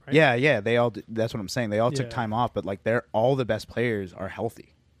 they right? Yeah, they all. That's what I'm saying. They all took Yeah. time off, but like all the best players are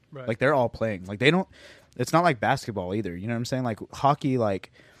healthy. Right. Like they're all playing. Like they don't. It's not like basketball either. You know what I'm saying? Like hockey,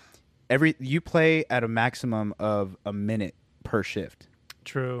 like you play at a maximum of a minute per shift.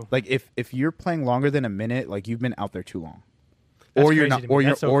 True. Like if you're playing longer than a minute, like you've been out there too long, That's or you're crazy not, to me. or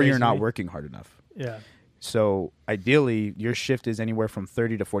you're That's so or crazy you're to not me. working hard enough. Yeah. So ideally, your shift is anywhere from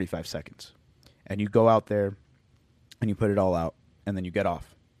 30 to 45 seconds, and you go out there, and you put it all out, and then you get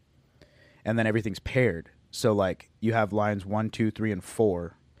off, and then everything's paired. So like you have lines 1, 2, 3, and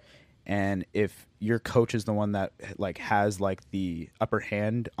 4, and if your coach is the one that like has like the upper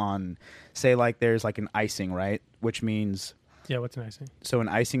hand on, say like there's like an icing, right? Which means Yeah. What's an icing? so an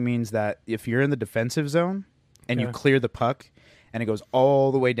icing means that if you're in the defensive zone and you Okay. clear the puck and it goes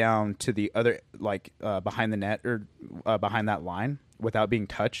all the way down to the other, like behind the net or behind that line, without being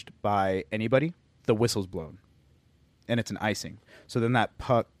touched by anybody, the whistle's blown, and it's an icing. So then that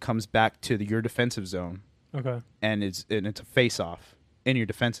puck comes back to your defensive zone, Okay. and it's a face-off in your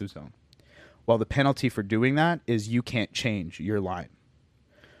defensive zone. Well, the penalty for doing that is you can't change your line.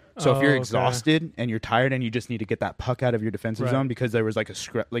 So if you're okay. exhausted and you're tired and you just need to get that puck out of your defensive Right. zone because there was like a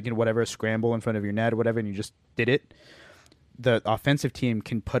scramble in front of your net or whatever, and you just did it, the offensive team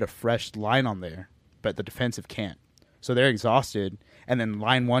can put a fresh line on there, but the defensive can't. So they're exhausted, and then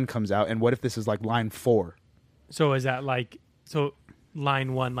line 1 comes out, and what if this is like line 4? So is that like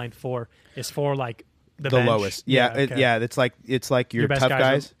line 1, line 4 is for like the The bench? lowest. Yeah, okay. it's like your best tough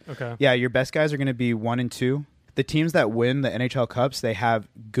guys. Okay. Yeah, your best guys are going to be 1 and 2. The teams that win the NHL Cups, they have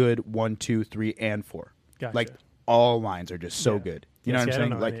good 1, 2, 3, and 4. Gotcha. Like all lines are just so Yeah. good. You Yeah, know see, what I I'm don't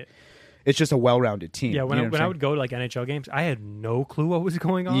saying? know Like any- it's just a well-rounded team. Yeah, You when know what I I'm would go to like NHL games, I had no clue what was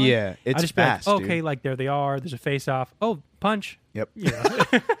going on. Yeah, it's I'd just fast, be like, dude. okay, like there they are. There's a face-off. Oh, punch. Yep. You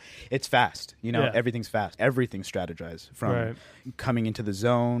know? It's fast. You know, Yeah. everything's fast. Everything's strategized from Right. coming into the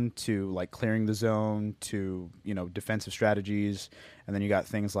zone to like clearing the zone to, defensive strategies. And then you got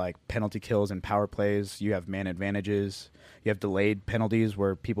things like penalty kills and power plays. You have man advantages. You have delayed penalties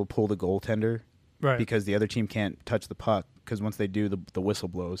where people pull the goaltender Right. because the other team can't touch the puck because once they do, the whistle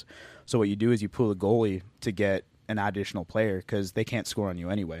blows. So what you do is you pull the goalie to get an additional player because they can't score on you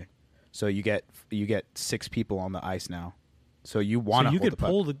anyway. So you get 6 people on the ice now. So you want to so you hold could the puck.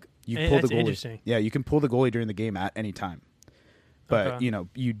 pull the. You eh, pull the that's goalie. interesting. Yeah, you can pull the goalie during the game at any time. But, Okay.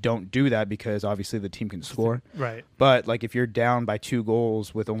 you don't do that because obviously the team can score. Right. But like if you're down by 2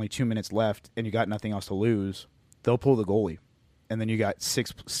 goals with only 2 minutes left and you got nothing else to lose, they'll pull the goalie. And then you got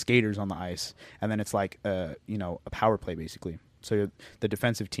 6 skaters on the ice, and then it's like a power play basically. So the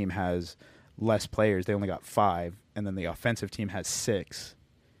defensive team has less players; they only got 5, and then the offensive team has 6,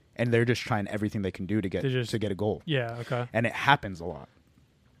 and they're just trying everything they can do to get a goal. Yeah. Okay. And it happens a lot.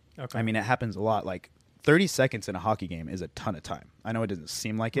 Okay. I mean, it happens a lot. Like 30 seconds in a hockey game is a ton of time. I know it doesn't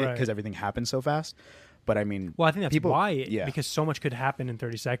seem like it Right. because everything happens so fast, but I mean, well, I think that's people, why. Yeah, Because so much could happen in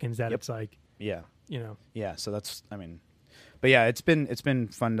 30 seconds that Yep. it's like, yeah. Yeah. So that's, but yeah, it's been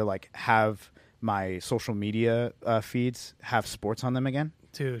fun to like have my social media feeds have sports on them again.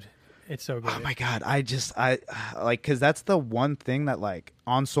 Dude, it's so good. Oh my God. I like, cause that's the one thing that like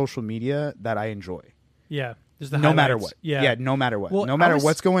on social media that I enjoy. Yeah. There's the No matter highlights. what. Yeah. No matter what. Well, No I matter was-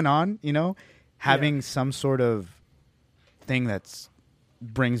 what's going on, having some sort of thing that's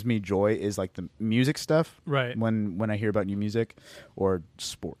brings me joy is like the music stuff. Right. When I hear about new music or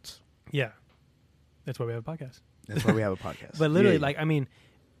sports. Yeah. That's why we have a podcast. That's why we have a podcast. But literally, Yeah. like, I mean,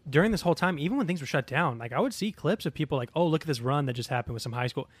 during this whole time, even when things were shut down, like I would see clips of people like, oh, look at this run that just happened with some high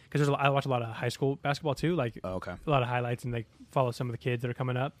school. Because I watch a lot of high school basketball too, like Oh, okay. a lot of highlights, and they follow some of the kids that are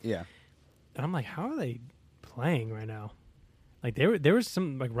coming up. Yeah. And I'm like, how are they playing right now? Like there was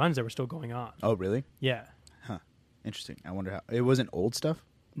some like runs that were still going on. Oh, really? Yeah. Huh. Interesting. I wonder how it wasn't old stuff.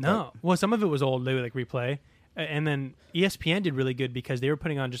 No. Well, some of it was old. They would like replay, and then ESPN did really good because they were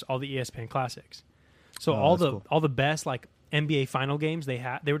putting on just all the ESPN classics. So Oh, that's cool. all the best like NBA final games they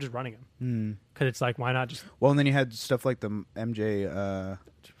were just running them because it's like why not just Well, and then you had stuff like the MJ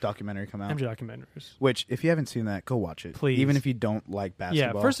documentary come out. MJ documentaries. Which, if you haven't seen that, go watch it. Please. Even if you don't like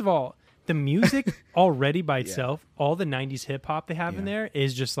basketball. Yeah. First of all, the music already by Yeah. itself, all the '90s hip hop they have in Yeah. there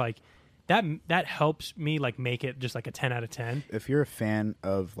is just like that. That helps me like make it just like a 10 out of 10. if you're a fan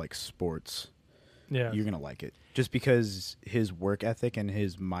of like sports, Yeah. you're gonna like it. Just because his work ethic and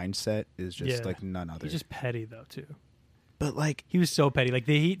his mindset is just Yeah. like none other. He's just petty though too. but like, He was so petty. Like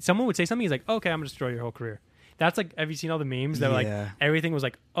someone would say something, he's like, "Okay, I'm gonna destroy your whole career." That's like, have you seen all the memes? They're like, Yeah. everything was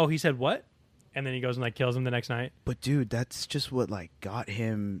like, "Oh, he said what?" And then he goes and like kills him the next night. but dude, that's just what like got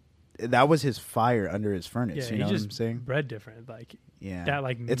him. That was his fire under his furnace. Yeah, you he know what just I'm saying? bred different. Like, Yeah, that,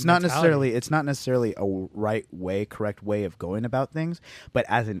 like, it's not mentality. necessarily a right way, correct way of going about things. But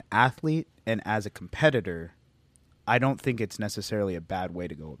as an athlete and as a competitor, I don't think it's necessarily a bad way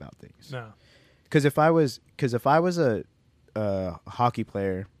to go about things. no, Because if I was a hockey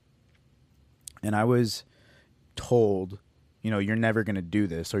player and I was told, you're never going to do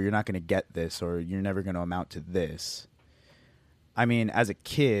this, or you're not going to get this, or you're never going to amount to this. I mean, as a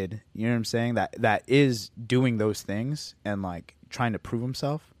kid, you know what I'm saying? That is doing those things and like trying to prove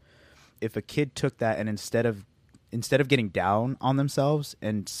himself. If a kid took that and instead of getting down on themselves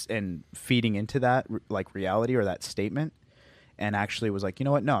and feeding into that like reality or that statement, and actually was like, you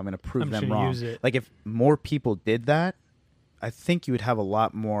know what? No, I'm going to prove I'm just them gonna wrong. use it. Like if more people did that, I think you would have a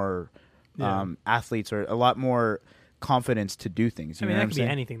lot more Yeah. athletes or a lot more confidence to do things. You I mean, know that what could I'm be saying?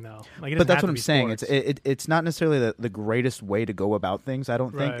 anything though. Like, it But doesn't that's have what to I'm be saying. sports. It's not necessarily the greatest way to go about things. I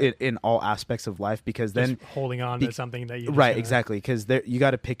don't think Right. in all aspects of life, because then Just holding on to something that you just right, gonna- exactly, because you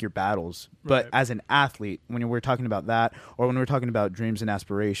got to pick your battles. But Right. as an athlete, when we're talking about that, or when we're talking about dreams and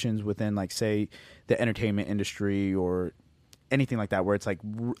aspirations within, like, say, the entertainment industry or anything like that, where it's like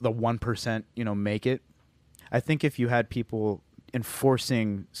the 1%, make it. I think if you had people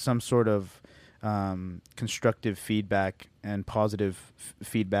enforcing some sort of constructive feedback and positive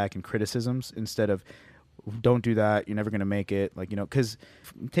feedback and criticisms instead of don't do that, you're never going to make it, like, because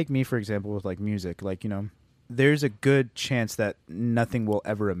take me for example with like music, like, there's a good chance that nothing will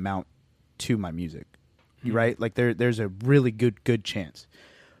ever amount to my music, right? Like there's a really good chance,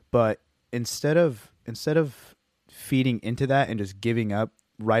 but instead of feeding into that and just giving up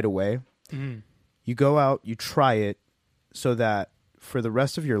right away, you go out, you try it, so that for the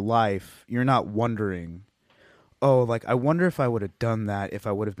rest of your life, you're not wondering, oh, like, I wonder if I would have done that if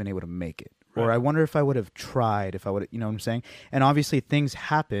I would have been able to make it. Or Right. I wonder if I would have tried if I would have, you know what I'm saying? And obviously things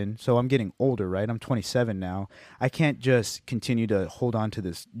happen, so I'm getting older, right? I'm 27 now. I can't just continue to hold on to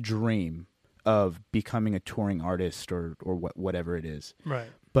this dream of becoming a touring artist or whatever it is. Right.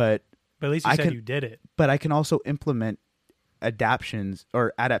 But But at least you I said can- you did it. but I can also implement adaptations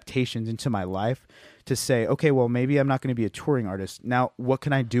or adaptations into my life to say, okay, well, maybe I'm not going to be a touring artist. Now, what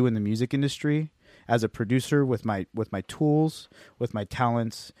can I do in the music industry as a producer with my tools, with my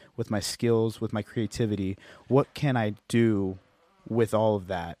talents, with my skills, with my creativity? What can I do with all of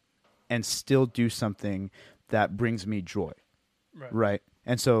that and still do something that brings me joy? Right?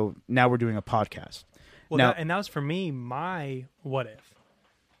 And so now we're doing a podcast. Well, now, that was for me my what if,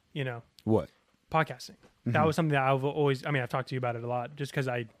 what? podcasting. Mm-hmm. That was something that I've always. I mean, I've talked to you about it a lot, just because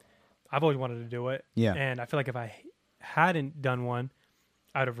I've always wanted to do it. Yeah. And I feel like if I hadn't done one,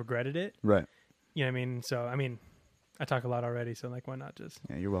 I'd have regretted it. Right. You know what I mean? So I mean, I talk a lot already, so like, why not just?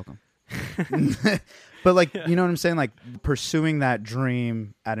 Yeah, you're welcome. But like, you know what I'm saying? Like pursuing that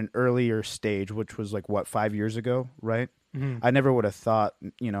dream at an earlier stage, which was like what, 5 years ago, right? Mm-hmm. I never would have thought,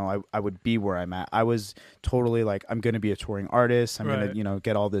 I would be where I'm at. I was totally like, I'm going to be a touring artist. I'm Right. going to,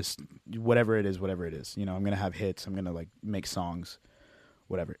 get all this, whatever it is. I'm going to have hits. I'm going to like make songs,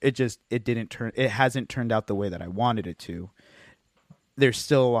 whatever. It hasn't turned out the way that I wanted it to. There's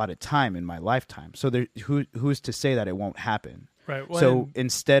still a lot of time in my lifetime. So who's to say that it won't happen? Right. Well, So and-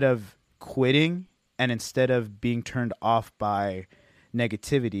 instead of quitting and instead of being turned off by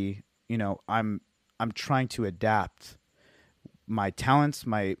negativity, I'm trying to adapt my talents,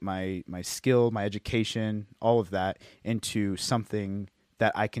 my skill, my education, all of that into something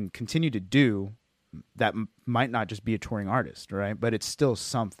that I can continue to do that might not just be a touring artist, right? But it's still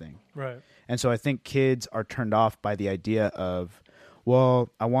something. right. And so I think kids are turned off by the idea of, well,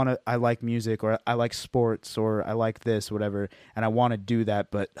 I like music, or I like sports, or I like this, whatever, and I want to do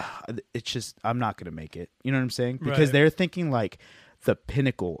that, but it's just, I'm not going to make it. You know what I'm saying? Because Right. they're thinking like the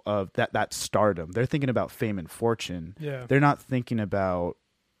pinnacle of that stardom. They're thinking about fame and fortune. Yeah. They're not thinking about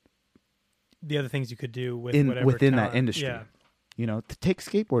The other things you could do with whatever within that talent. industry. Yeah. To take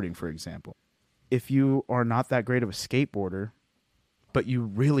skateboarding, for example. If you are not that great of a skateboarder, but you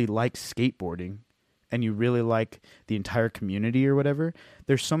really like skateboarding and you really like the entire community or whatever,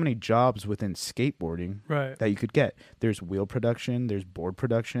 there's so many jobs within skateboarding Right. that you could get. There's wheel production, there's board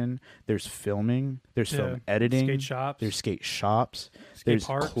production, there's filming, there's Yeah. film editing, Skate shops. there's skate shops, Skate there's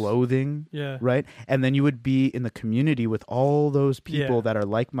parks. clothing, Yeah. right? And then you would be in the community with all those people Yeah. that are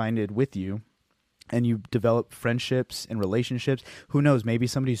like-minded with you, and you develop friendships and relationships. Who knows? Maybe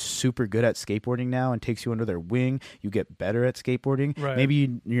somebody's super good at skateboarding now and takes you under their wing. You get better at skateboarding. Right.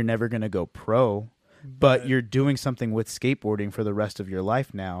 Maybe you're never going to go pro, but you're doing something with skateboarding for the rest of your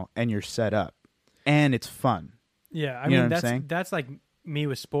life now, and you're set up, and it's fun. Yeah, I You know mean what I'm saying? that's like me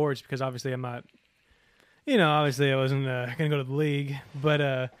with sports, because obviously I'm not, obviously I wasn't gonna go to the league,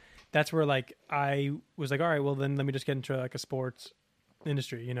 but that's where like I was like, all right, well then let me just get into like a sports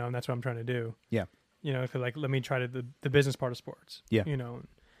industry, and that's what I'm trying to do. Yeah. Like let me try to the business part of sports. Yeah.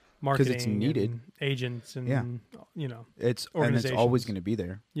 Marketing, it's needed. and agents, and Yeah. It's always Organizations. going to be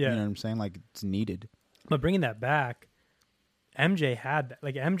there. Yeah. You know what I'm saying? Like, it's needed. But bringing that back, MJ had that.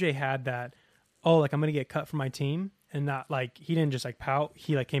 Like MJ had that. Oh, like I'm gonna get cut from my team, and not like he didn't just like pout.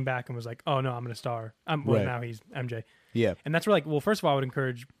 He like came back and was like, oh no, I'm gonna star. Right. Now he's MJ, Yeah. and that's where like, well, first of all, I would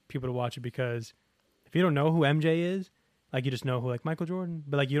encourage people to watch it, because if you don't know who MJ is, like you just know who like Michael Jordan,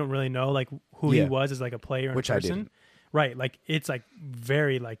 but like you don't really know like who Yeah. he was as like a player and Which a I person. didn't. Right? Like it's like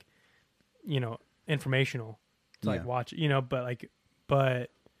very like informational to like Yeah. watch. But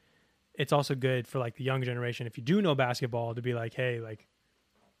it's also good for like the young generation, if you do know basketball, to be like, hey, like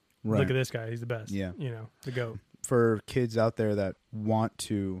Right. look at this guy, he's the best. Yeah. The GOAT. for kids out there that want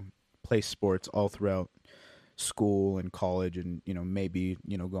to play sports all throughout school and college, and maybe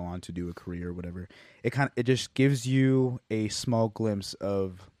go on to do a career or whatever, it just gives you a small glimpse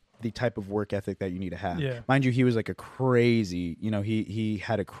of the type of work ethic that you need to have. Yeah. Mind you, he was like a crazy, he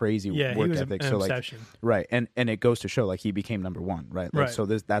had a crazy Yeah, work he was ethic. an So obsession. like, right. And it goes to show, like, he became number one, right? Like, Right. so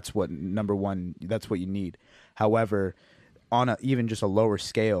that's what number one, that's what you need. However, on even just a lower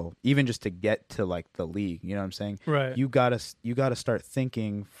scale, even just to get to like the league, you know what I'm saying? Right. You gotta start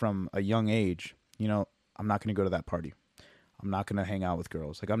thinking from a young age, I'm not going to go to that party. I'm not going to hang out with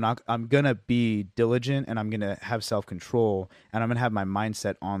girls. Like, I'm going to be diligent, and I'm going to have self-control, and I'm going to have my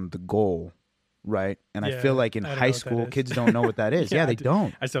mindset on the goal, right? And I Yeah, feel like in I don't know high what that school, is. kids don't know what that is. Yeah, I they do-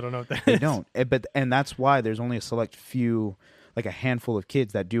 don't. I still don't know what that They is. don't. And that's why there's only a select few, like a handful of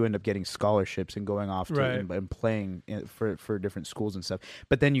kids that do end up getting scholarships and going off to Right. and playing for different schools and stuff.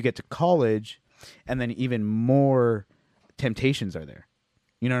 But then you get to college, and then even more temptations are there.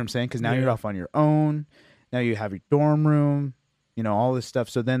 You know what I'm saying? Because now Yeah. you're off on your own. Now you have your dorm room, all this stuff.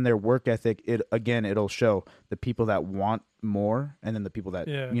 So then their work ethic, it'll show the people that want more, and then the people that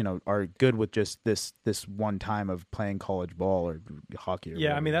Yeah. are good with just this one time of playing college ball or hockey. Or Yeah,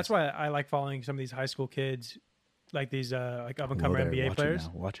 I whatever mean it that's is. why I like following some of these high school kids, like these like up and Whoa coming there, NBA watch players.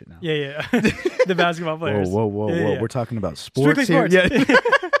 It now. Watch it now. Yeah. the basketball players. Whoa! Yeah, yeah. We're talking about sports Strictly here. sports. Yeah.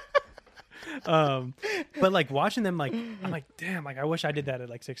 But like watching them, like I'm like, damn, like I wish I did that at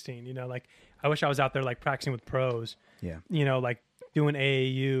like 16. Like I wish I was out there like practicing with pros. Yeah. Like doing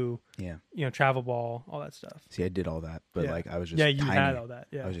AAU. Yeah. Travel ball, all that stuff. See, I did all that, but Yeah. like I was just Yeah, you tiny. had all that.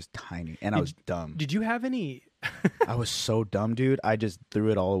 Yeah. I was just tiny, and I was dumb. Did you have any? I was so dumb, dude. I just threw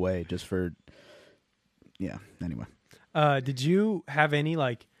it all away just for. Yeah. Anyway. Did you have any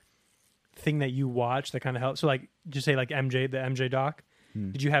like thing that you watched that kind of helped? So like, just say like the MJ doc.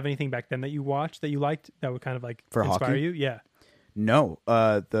 Did you have anything back then that you watched that you liked that would kind of like For inspire hockey? you? Yeah. No.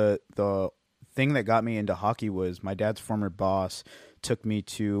 The thing that got me into hockey was my dad's former boss took me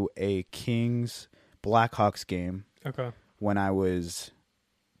to a Kings Blackhawks game Okay. when I was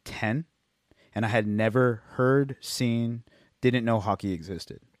 10, and I had never heard, seen, didn't know hockey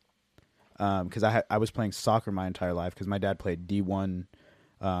existed. Because I was playing soccer my entire life, because my dad played D1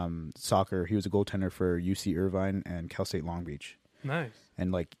 soccer. He was a goaltender for UC Irvine and Cal State Long Beach. Nice.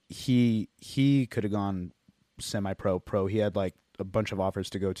 And like he could have gone semi-pro, pro. He had like a bunch of offers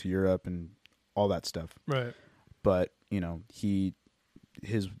to go to Europe and all that stuff. Right. But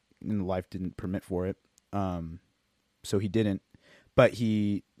his life didn't permit for it, so he didn't. But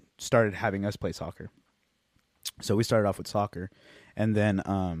he started having us play soccer. So we started off with soccer, and then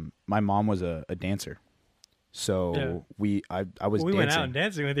my mom was a dancer. So I was We dancing. went out and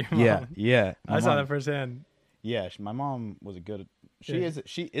dancing with your mom. Yeah. I saw that firsthand. Yeah, my mom was a good. She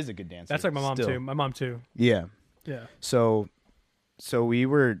is a good dancer. That's like my mom still. too. My mom too. Yeah. Yeah. So we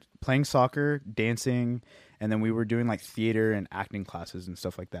were playing soccer, dancing, and then we were doing like theater and acting classes and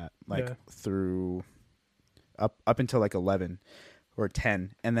stuff like that, like through up until like 11 or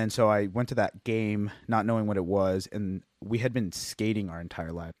 10. And then so I went to that game not knowing what it was, and we had been skating our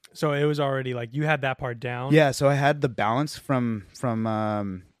entire life. So it was already like you had that part down. Yeah, so I had the balance from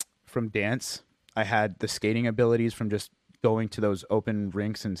dance. I had the skating abilities from just going to those open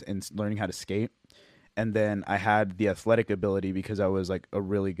rinks and learning how to skate. And then I had the athletic ability because I was like a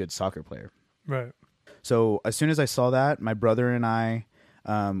really good soccer player. Right. So as soon as I saw that, my brother and I,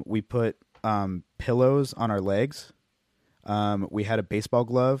 we put pillows on our legs. We had a baseball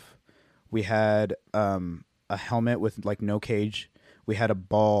glove. We had a helmet with like no cage. We had a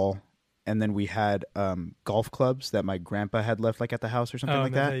ball, and then we had golf clubs that my grandpa had left like at the house or something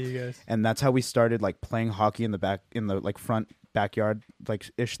like that's that. how you guys. And that's how we started like playing hockey in the like front backyard like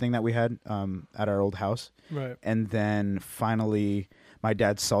ish thing that we had at our old house. Right. And then finally my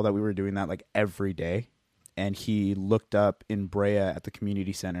dad saw that we were doing that like every day, and he looked up in Brea at the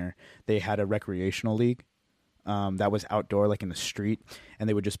community center. They had a recreational league that was outdoor, like in the street, and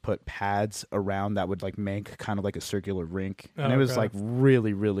they would just put pads around that would like make kind of like a circular rink. And it was like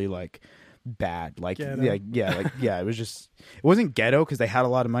really, really like bad. Like, Ghetto. it was just, it wasn't ghetto because they had a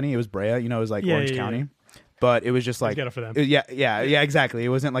lot of money. It was Brea, it was like Orange County. But it was just like ghetto for them. Yeah, exactly. It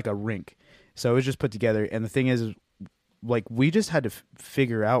wasn't like a rink, so it was just put together. And the thing is like we just had to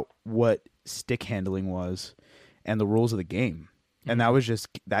figure out what stick handling was and the rules of the game, and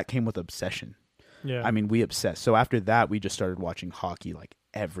that came with obsession. Yeah. I mean, we obsessed. So after that, we just started watching hockey like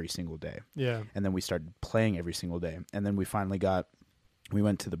every single day. Yeah. And then we started playing every single day. And then we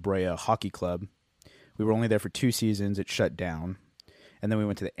went to the Brea Hockey Club. We were only there for 2 seasons. It shut down. And then we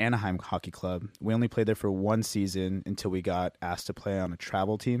went to the Anaheim Hockey Club. We only played there for 1 season until we got asked to play on a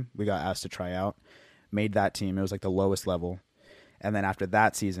travel team. We got asked to try out. made that team. It was like the lowest level. And then after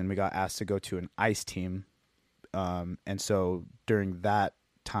that season, we got asked to go to an ice team. And so during that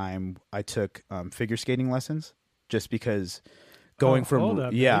time, I took figure skating lessons just because going from hold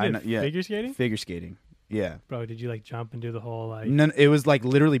up. yeah, You did figure skating? Figure skating. Yeah. Bro, did you like jump and do the whole like? No, it was like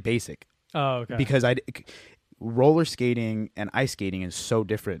literally basic. Oh, okay. Because roller skating and ice skating is so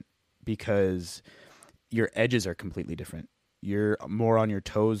different because your edges are completely different. You're more on your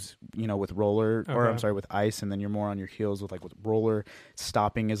toes, with roller, or I'm sorry, with ice, and then you're more on your heels with roller.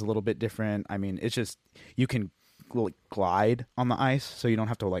 Stopping is a little bit different. I mean, it's just you can glide on the ice, so you don't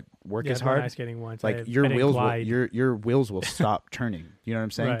have to work as I've done hard. ice skating once. Your I didn't wheels, glide. your wheels will stop turning. You know what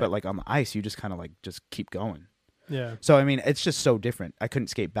I'm saying? Right. But on the ice, you just kind of just keep going. Yeah. So I mean, it's just so different. I couldn't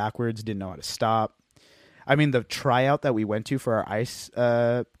skate backwards. Didn't know how to stop. I mean, the tryout that we went to for our ice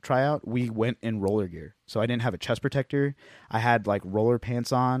tryout, we went in roller gear. So I didn't have a chest protector. I had roller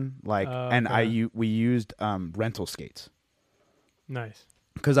pants on, and we used rental skates. Nice.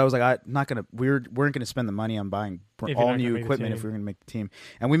 Because I was like, we weren't gonna spend the money on buying all new equipment if we were gonna make the team.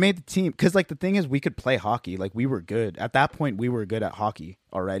 And we made the team because the thing is, we could play hockey. We were good at that point. We were good at hockey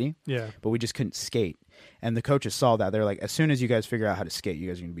already. Yeah. But we just couldn't skate. And the coaches saw that. They're like, as soon as you guys figure out how to skate, you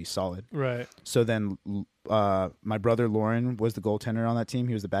guys are gonna be solid. Right. So then, my brother Lauren was the goaltender on that team.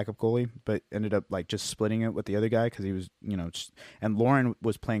 He was the backup goalie, but ended up just splitting it with the other guy because he was, and Lauren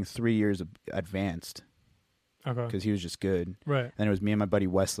was playing 3 years of advanced. Okay. Because he was just good. Right. And it was me and my buddy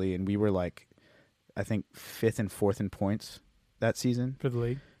Wesley, and we were I think 5th and 4th in points that season For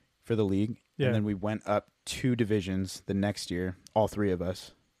the league. Yeah. And then we went up 2 divisions the next year, all 3 of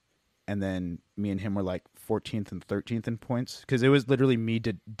us. And then me and him were 14th and 13th in points because it was literally me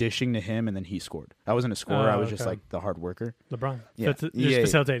dishing to him, and then he scored. I wasn't a scorer. I was just the hard worker. LeBron. Yeah. Just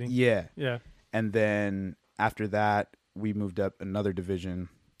facilitating. Yeah. Yeah. And then after that, we moved up another division,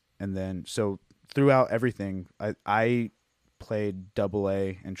 and then so throughout everything, I played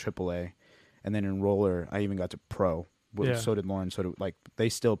AA and AAA, and then in roller, I even got to pro. Yeah. So did Lauren. So did, they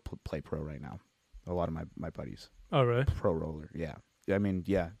still play pro right now. A lot of my buddies. Oh, really? Pro roller, yeah. I mean,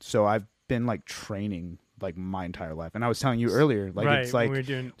 yeah. So I've been training my entire life, and I was telling you earlier, right. It's we were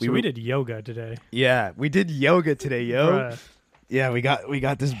doing. We did yoga today. Yeah, we did yoga today, yo. Bruh. Yeah, we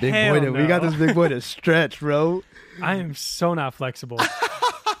got this big Hell boy. We got this big boy to stretch, bro. I am so not flexible.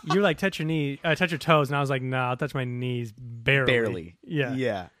 You're touch your toes, and I was like, nah, I'll touch my knees barely. Yeah.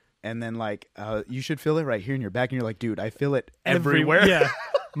 Yeah. And then you should feel it right here in your back, and you're like, dude, I feel it everywhere. Yeah.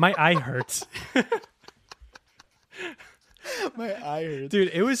 My eye hurts. My eye hurts. Dude,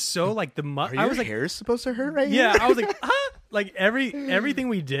 it was so the Are I was your hair supposed to hurt right yeah, here? I was everything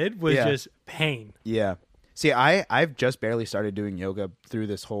we did was just pain. Yeah. See, I've just barely started doing yoga through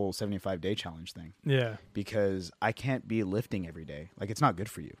this whole 75-day challenge thing. Yeah. Because I can't be lifting every day. It's not good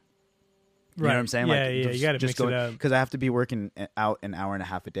for you. You Right. know what I'm saying? Yeah, you got to mix it up. Because I have to be working out an hour and a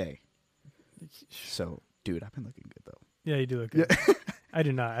half a day. So, dude, I've been looking good, though. Yeah, you do look good. I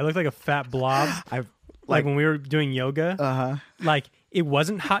do not. I look like a fat blob. I've when we were doing yoga. Uh-huh. It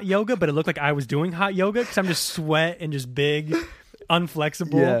wasn't hot yoga, but it looked like I was doing hot yoga because I'm just sweat and just big,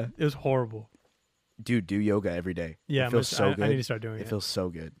 unflexible. Yeah. It was horrible. Dude, do yoga every day. Yeah, it feels so good. I need to start doing it. It feels so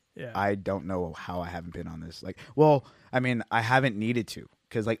good. Yeah. I don't know how I haven't been on this. I haven't needed to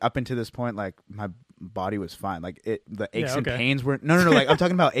because up until this point, my body was fine. The aches and pains weren't. No. I'm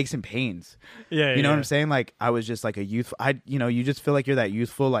talking about aches and pains. Yeah. You know what I'm saying? I was just a youthful. You just feel like you're that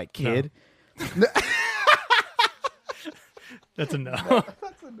youthful kid. No. That's a no.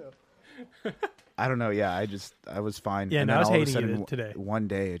 That's a no. I don't know. Yeah, I was fine. Yeah, and no, then I was all of a hating sudden, it today. One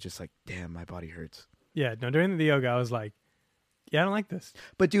day, it's just damn, my body hurts. Yeah, no, during the yoga, I was like, yeah, I don't like this.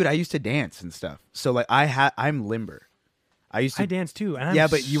 But dude, I used to dance and stuff. So I'm limber. I used to dance too. And I'm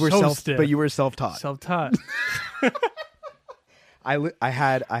but you were so stiff. but you were self-taught. Self-taught. I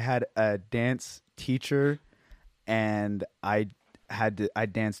had a dance teacher, and I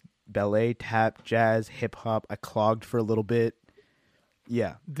danced ballet, tap, jazz, hip hop. I clogged for a little bit.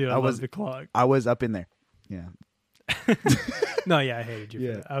 Yeah, Dude, I was the clog. I was up in there. Yeah. No, yeah, I hated you.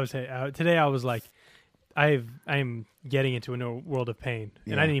 Yeah. For that. Today I was like, I'm getting into a new world of pain,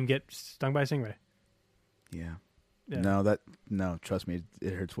 and I Yeah. didn't even get stung by a stingray. Yeah. Yeah. No, trust me,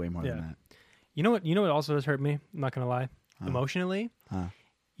 it hurts way more Yeah. than that. You know what? You know what also has hurt me? I'm not gonna lie. Emotionally,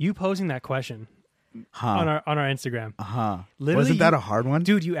 you posing that question on our Instagram. Literally, Wasn't that a hard one,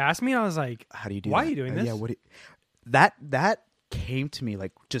 dude? You asked me, and I was like, How do you do? Why that? are you doing this? Yeah. That came to me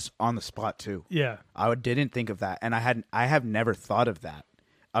just on the spot too. Yeah. I didn't think of that, and I have never thought of that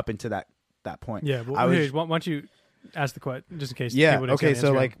up until that point. Yeah. Well, why don't you ask the question just in case? Yeah. people didn't see Okay. on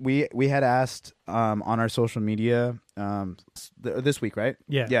So Instagram. we had asked on our social media this week, right?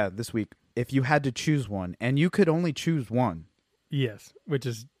 Yeah. Yeah, this week. if you had to choose one, and you could only choose one, Yes, which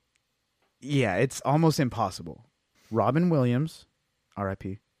is yeah, it's almost impossible. Robin Williams,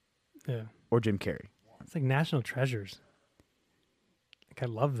 R.I.P., yeah. or Jim Carrey. It's like national treasures. Like I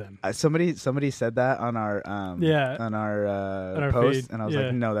love them. Somebody said that on our Yeah. on our our post, feed. and I was Yeah.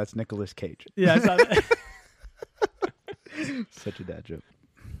 like, no, that's Nicolas Cage. Yeah, I saw that. Such a dad joke.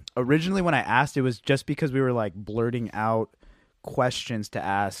 Originally, when I asked, it was just because we were like blurting out questions to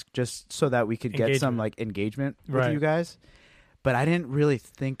ask, just so that we could get some Engagement. like engagement with Right. you guys. But I didn't really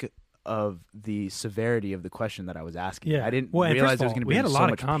think of the severity of the question that I was asking. Yeah. I didn't Well, and realize first it of was all, going to we be had a so lot of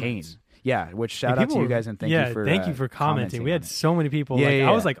much comments. pain. Yeah, which shout Yeah, out to you guys and thank you for commenting. We had on it. so many people. Yeah, like, yeah,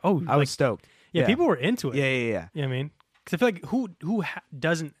 I was yeah. like, oh, I was stoked. yeah, people were into it. Yeah, yeah, yeah. You know what I mean? Because I feel like who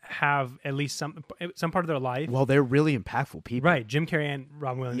doesn't have at least some part of their life. Well, they're really impactful people. Right, Jim Carrey and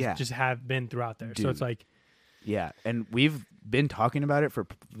Robin Williams Yeah. just have been throughout there. So Dude. it's like, Yeah, and we've been talking about it for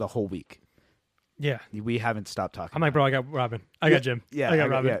the whole week. yeah. We haven't stopped talking. I'm like, bro, I got Robin. I got Jim. Yeah, I got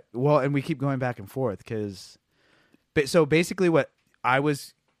Robin. Yeah. Well, and we keep going back and forth because, so basically, what I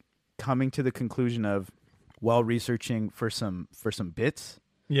was coming to the conclusion of while researching for some bits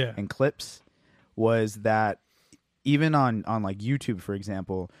Yeah. and clips was that even on like YouTube, for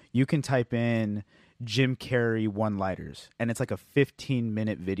example, you can type in Jim Carrey one-liners, and it's like a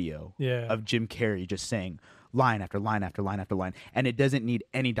 15-minute video Yeah. of Jim Carrey just saying line after line after line after line, and it doesn't need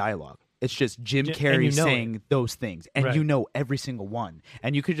any dialogue. It's just Jim And Carrey you know saying those things, and Right. you know every single one,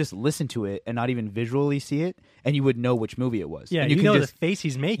 and you could just listen to it and not even visually see it, and you would know which movie it was. Yeah, and you can know just, the face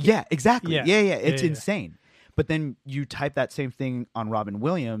he's making. yeah, exactly. Yeah. Yeah. It's Yeah. insane. But then you type that same thing on Robin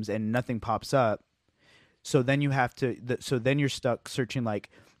Williams, and nothing pops up. So then you have to. So then you're stuck searching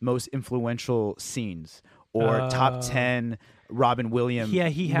like most influential scenes or top 10 Robin Williams Yeah,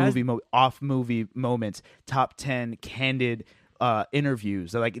 he has- off movie moments, top 10 candid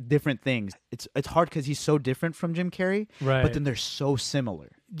interviews, like different things. It's hard because he's so different from Jim Carrey, Right. but then they're so similar.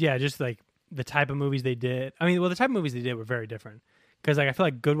 Yeah, just like the type of movies they did. I mean, well, the type of movies they did were very different. Because like I feel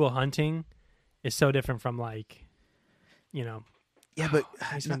like Good Will Hunting is so different from like, you know, Yeah, but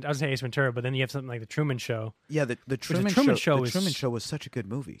I was gonna say Ace Ventura, but then you have something like The Truman Show. yeah, the Truman, Truman Show. Show The is- Truman Show was such a good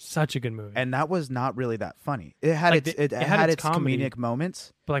movie. Such a good movie. And that was not really that funny. It had Like, its it had its comedy. comedic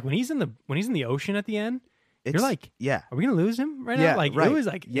moments. But like when he's in the ocean at the end, It's, you're like, yeah, are we gonna lose him right Yeah, now? Like right. it was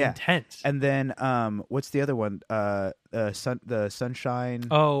like Yeah. intense. and then what's the other one? The Sunshine.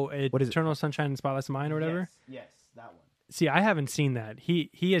 Oh, What is it? Eternal Sunshine and Spotless Mind or whatever. Yes, that one. See, I haven't seen that. He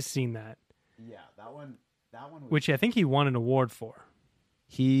has seen that, Yeah, that one. That one. Was, which I think he won an award for.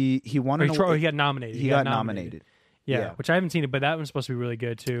 he won. Or an award- he got nominated. He got nominated. Yeah, Yeah. which I haven't seen it, but that one's supposed to be really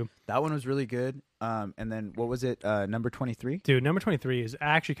good too. That one was really good. And then what was it? Number 23. Dude, number 23 is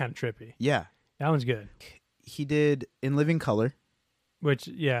actually kind of trippy. Yeah, That one's good. he did In Living Color. Which,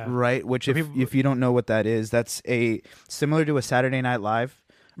 yeah. Right, which So if people- you don't know what that is, that's a similar to a Saturday Night Live.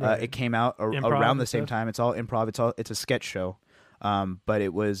 Right. It came out Improv around the and same stuff? time. It's all improv. It's a sketch show, but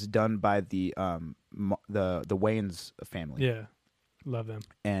it was done by the Wayans family. Yeah. Love them.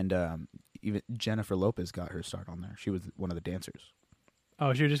 And even Jennifer Lopez got her start on there. She was one of the dancers.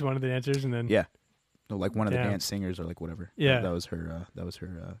 Oh, she was just one of the dancers, and then Yeah, no, like one of the Damn. dance singers or like whatever. Yeah. that was her. That was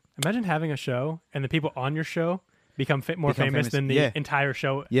her. imagine having a show and the people on your show become more Become famous famous. than the Yeah. entire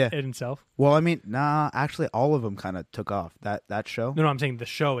show Yeah. in itself. Well, I mean, actually, all of them kind of took off that show. No, I'm saying the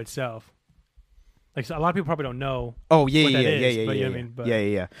show itself. Like so a lot of people probably don't know. Oh yeah, what yeah, that yeah, is, yeah, but yeah, you know what I yeah. mean? But-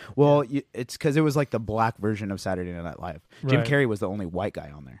 yeah. Well, it's because it was like the black version of Saturday Night Live. Jim Right. Carrey was the only white guy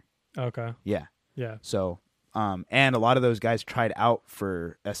on there. Okay. Yeah. Yeah. So, and a lot of those guys tried out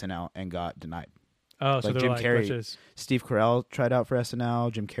for SNL and got denied. Oh, so Like they're Jim like, Carrey. let's just Steve Carell tried out for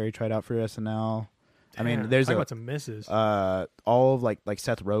SNL. Jim Carrey tried out for SNL. I mean, Damn, there's talk about some misses, all of like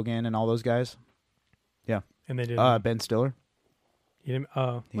Seth Rogen and all those guys. Yeah. and they didn't. Ben Stiller, he didn't.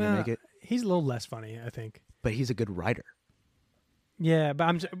 Oh, he didn't make it, He's a little less funny, I think. but he's a good writer. Yeah,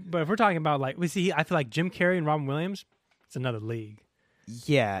 but if we're talking about like, we see, I feel like Jim Carrey and Robin Williams, it's another league.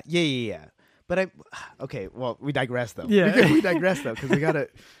 Yeah. But okay. Well, we digress though. Yeah. we digress though because we gotta.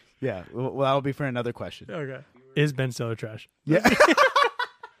 Yeah. Well, that'll be for another question. Okay. Is Ben Stiller trash? Yeah.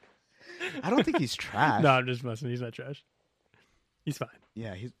 I don't think he's trash. No, I'm just messing. He's not trash. He's fine.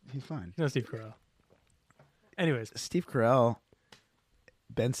 Yeah, he's fine. He's not Steve Carell. Anyways, Steve Carell,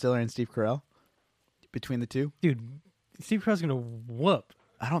 Ben Stiller, and Steve Carell. Between the two, dude, Steve Carell's gonna whoop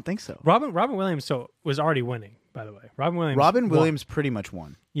I don't think so. Robin Williams. So was already winning, by the way. Robin Williams. Robin won. Williams pretty much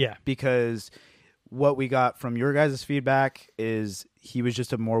won Yeah. because what we got from your guys' feedback is he was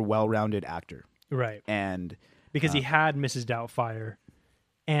just a more well-rounded actor, Right. and Because he had Mrs. Doubtfire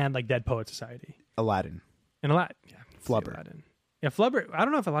and like Dead Poet Society Aladdin. and a lot. Yeah. Flubber. Aladdin. Yeah, Flubber. I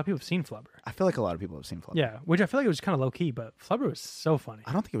don't know if a lot of people have seen Flubber. I feel like a lot of people have seen Flubber. Yeah, which I feel like it was kind of low key, but Flubber was so funny.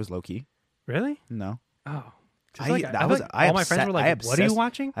 I don't think it was low key. Really? No. Oh, I feel like all my friends were like, "What are you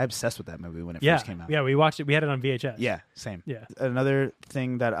watching?" I obsessed with that movie when it Yeah, first came out. yeah, we watched it. We had it on VHS. Yeah, same. Yeah. Another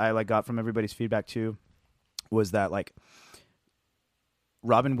thing that I like got from everybody's feedback too was that like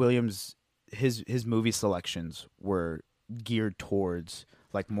Robin Williams, his movie selections were geared towards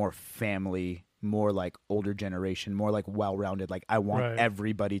like more family, more like older generation, more like well-rounded. Like I want Right.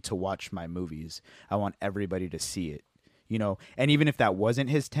 everybody to watch my movies. I want everybody to see it. You know, and even if that wasn't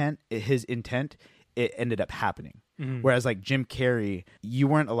his intent, it ended up happening. Whereas like Jim Carrey, you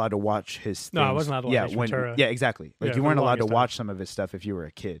weren't allowed to watch his things. No, I wasn't allowed to watch yeah, Ace when, Ventura. yeah, exactly. Like Yeah, you for weren't the allowed to longest time. watch some of his stuff if you were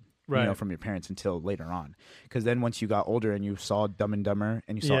a kid. You know, Right. from your parents until later on. Because then once you got older and you saw Dumb and Dumber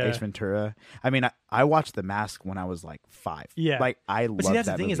and you saw Yeah. Ace Ventura, I mean, I watched The Mask when I was like 5. Yeah. Like I loved But see, that's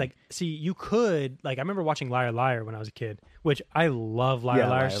that the thing movie. is like, see, you could like, I remember watching Liar Liar when I was a kid, which I love Liar Yeah,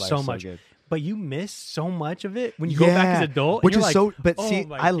 Liar Liar Liar's so so much. good. But you miss so much of it when you go back as an adult, which and is you're like, so. But oh see,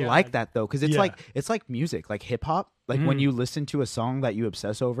 my I God. like that though because it's Yeah. Mm-hmm. like music, like hip hop. Like when you listen to a song that you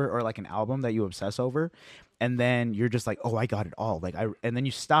obsess over, or like an album that you obsess over, and then you're just like, oh, I got it all. Like and then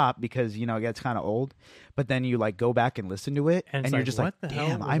you stop because you know it gets kind of old. But then you like go back and listen to it, And and, it's you're like, just what like, the hell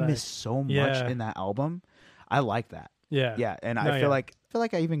damn, was I I- missed so much Yeah. in that album. I like that. Yeah. Yeah, and No, I yeah. feel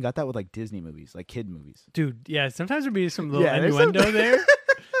like I even got that with like Disney movies, like kid movies. Dude, yeah, sometimes there'd be some little Yeah, there's some- innuendo there.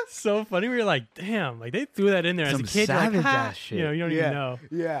 So funny. We were like, damn, like they threw that in there Some as a kid. You're like, savage ha! ass shit. You know, you don't Yeah. even know.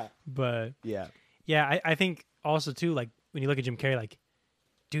 Yeah, But yeah. yeah, I think also too, like when you look at Jim Carrey, like,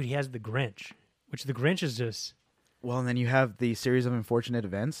 dude, he has the Grinch, which the Grinch is just, Well, and then you have the series of unfortunate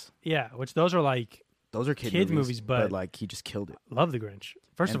events. yeah, which those are like, Those are Kids kid movies, but- like he just killed it. love the Grinch.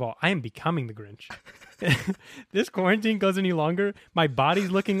 First of And- all, I am becoming the Grinch. This quarantine goes any longer. My body's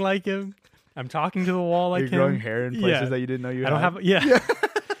looking like him. I'm talking to the wall like You're him. growing hair in places Yeah. that you didn't know you I don't had. have, yeah.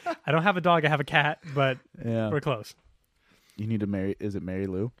 I don't have a dog. I have a cat, but Yeah. we're close. You need to marry. Is it Mary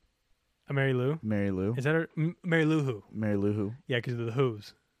Lou? A Mary Lou. Mary Lou. Is that her? Mary Lou who? Mary Lou who? Yeah, because of the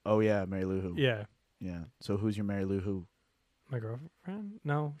Who's. Oh yeah, Mary Lou who? Yeah. Yeah. So who's your Mary Lou who? My girlfriend?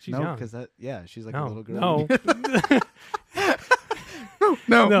 No, she's no, young. because she's like no, a little girl. no.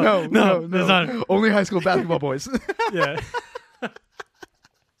 no, No, that's not- Only high school basketball boys. Yeah.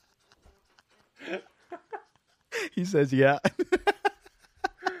 He says, yeah.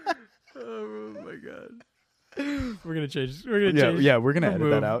 Oh my god. We're gonna change. We're gonna yeah, change. yeah. We're gonna We'll edit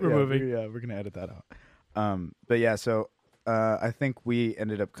move. that out. We're yeah, moving. we're gonna edit that out. But yeah, so I think we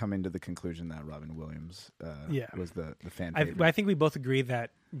ended up coming to the conclusion that Robin Williams Yeah. was the fan I favorite. think we both agree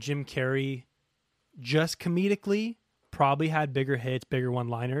that Jim Carrey, just comedically, probably had bigger hits, bigger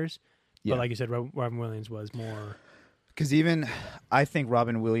one-liners. Yeah. But like you said, Robin Williams was more. Because even I think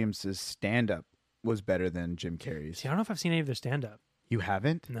Robin Williams' stand-up was better than Jim Carrey's. See, I don't know if I've seen any of their stand-up. You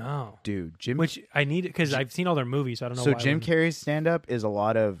haven't? No. Dude, Jim. Which I need because I've seen all their movies, so I don't know. So why I Jim wouldn't- Carrey's stand-up is a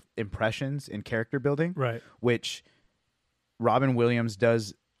lot of impressions and character building, Right. which Robin Williams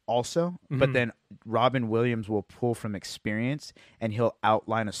does also. But Mhm. then Robin Williams will pull from experience and he'll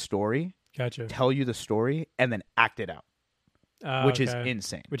outline a story, Gotcha. tell you the story, and then act it out, which is Okay.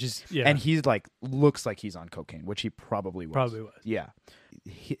 insane. Which is yeah. And he's like looks like he's on cocaine, which he probably was. Probably was. Yeah.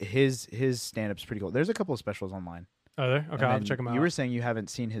 His stand-up's pretty cool. There's a couple of specials online. Oh, there. Okay, And I'll have then to check them out. You were saying you haven't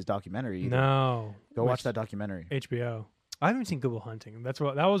seen his documentary either. No. Go watch Which- that documentary. HBO. I haven't seen Good Will Hunting. That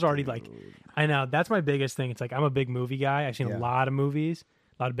was already like. I know that's my biggest thing. It's like I'm a big movie guy. I've seen Yeah. a lot of movies,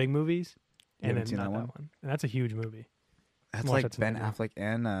 a lot of big movies, You and haven't then seen not that one? And that's a huge movie. That's watch like that Ben tonight, Affleck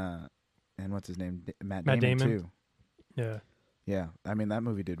and what's his name? Matt Matt Damon, Damon. too. Yeah. Yeah. I mean that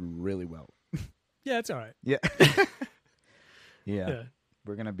movie did really well. Yeah, it's all right. Yeah. Yeah. yeah.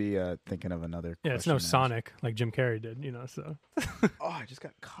 We're gonna be thinking of another. Yeah, it's no question now. Sonic like Jim Carrey did, you know. So Oh, I just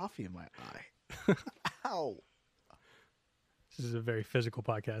got coffee in my eye. Ow! this is a very physical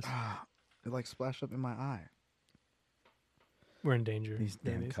podcast. It like splashed up in my eye. We're in danger. These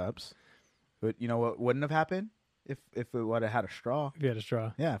doing damn these. cups. But you know what wouldn't have happened if it would have had a straw. If you had a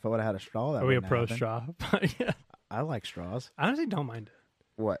straw, Yeah, if I would have had a straw, that are we a wouldn't have pro happened. straw? But yeah, I like straws. I honestly don't mind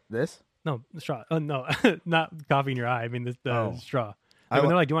it. What this? No, the straw. Oh no, not coffee in your eye. I mean the Oh. straw. I Like, when li-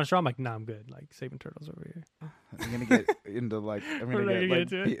 they're like, "Do you want a straw?" I'm like, "No, I'm good." Like saving turtles over here. I'm gonna get into like I'm We're gonna not get gonna like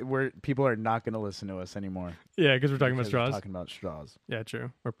get into it. where people are not gonna listen to us anymore. Yeah, because we're talking about because we're straws. Talking about straws. Yeah,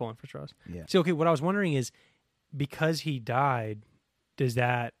 true. We're pulling for straws. Yeah. See, okay, what I was wondering is, because he died, does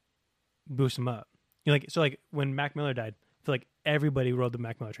that boost him up? You know, like, so like when Mac Miller died, I feel like everybody rode the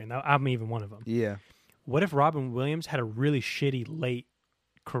Mac Miller train. Now, I'm even one of them. Yeah. What if Robin Williams had a really shitty late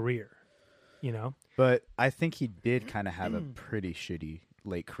career? You know, But I think he did kind of have a pretty shitty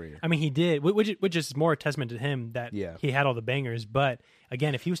late career. I mean, he did, which is more a testament to him that Yeah. he had all the bangers. But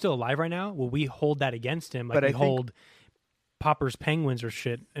again, if he was still alive right now, will we hold that against him? Like But we I think- hold Popper's Penguins or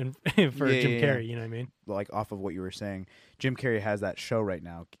shit and for Yeah, Jim yeah, Carrey. yeah. You know what I mean? Like off of what you were saying, Jim Carrey has that show right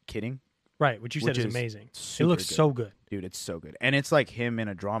now, Kidding. Right, which you said Which is is amazing. It super looks good. so good. Dude, it's so good. And it's like him in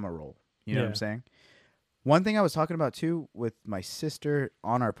a drama role. You know what Yeah. I'm saying? One thing I was talking about too with my sister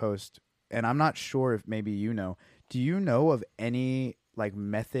on our post, and I'm not sure if maybe you know, do you know of any like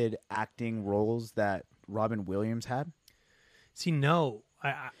method acting roles that Robin Williams had? See, no,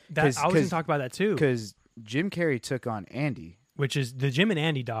 I was 'Cause- going to talk about that too, Because Jim Carrey took on Andy. which is the Jim and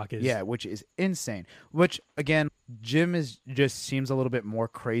Andy doc is Yeah, which is insane. Which again, Jim is just seems a little bit more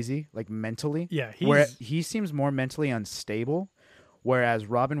crazy, like mentally. Yeah, where he's- he seems more mentally unstable, whereas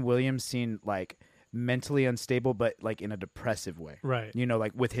Robin Williams seemed like mentally unstable, but like in a depressive way. right. You know,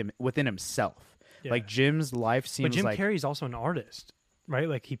 like within himself. Yeah. Like Jim's life But seems Jim like Carrey's also an artist, right?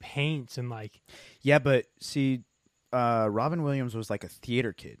 Like he paints and like yeah, but see, Robin Williams was like a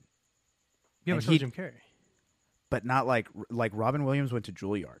theater kid, yeah, And but so he- is Jim Carrey. but not like Robin Williams went to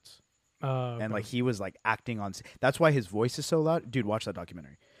Juilliards. Okay. And like he was like acting on. That's why his voice is so loud. Dude, watch that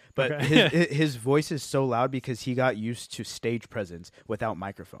documentary. But Okay. his voice is so loud because he got used to stage presence without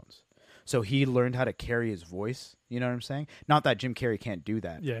microphones. So he learned how to carry his voice. You know what I'm saying? Not that Jim Carrey can't do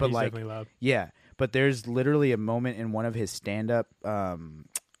that. yeah, but he's like definitely loud. yeah. But there's literally a moment in one of his stand-up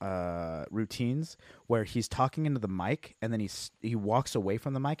routines where he's talking into the mic and then he walks away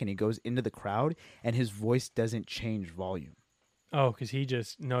from the mic and he goes into the crowd and his voice doesn't change volume. Oh, because he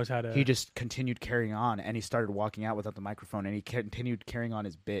just knows how to. He just continued carrying on and he started walking out without the microphone and he continued carrying on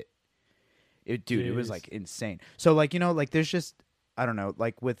his bit. It was Jeez. like insane. So like, you know, like there's just, I don't know,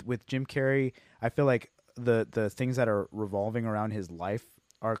 like with Jim Carrey, I feel like the things that are revolving around his life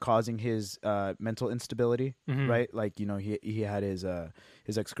are causing his mental instability, Mhm. right? Like, you know, he had his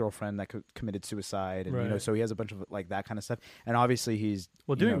ex-girlfriend that committed suicide and, you know, Right. so he has a bunch of like that kind of stuff. And obviously he's,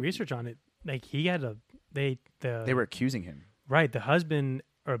 well, you doing know, research on it, like he had they were accusing him. right, the husband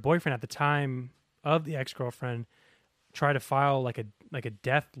or boyfriend at the time of the ex-girlfriend tried to file like a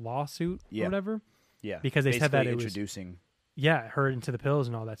death lawsuit Yeah. or whatever. Yeah. Because they said that Basically it was- introducing. Yeah, her into the pills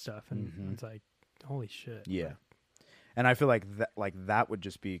and all that stuff, and Mhm. it's like, holy shit. Yeah. Like, And I feel like that would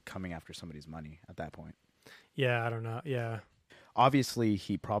just be coming after somebody's money at that point. yeah, I don't know. Yeah, Obviously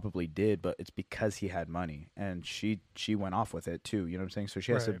he probably did, but it's because he had money and she went off with it too, you know what I'm saying? So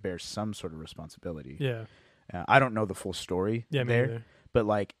she has to Right. bear some sort of responsibility. yeah, I don't know the full story yeah. Me there, either. but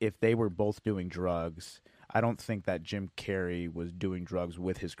like if they were both doing drugs, I don't think that Jim Carrey was doing drugs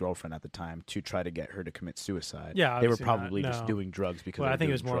with his girlfriend at the time to try to get her to commit suicide. Yeah, they were obviously not, probably just no. doing drugs because Well, they I were think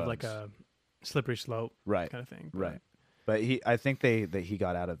it was doing more of like drugs. a slippery slope right, kind of thing. but- right. But I think that he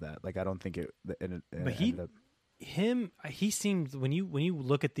got out of that. Like I don't think it. But he- ended up, He seems when you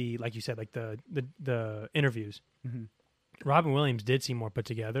look at the, like you said, like the interviews, Mhm. Robin Williams did seem more put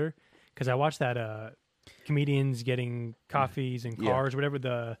together, because I watched that comedians getting coffees and Yeah. cars, whatever,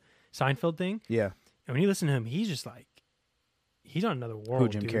 the Seinfeld thing, yeah. and when you listen to him, he's just like he's on another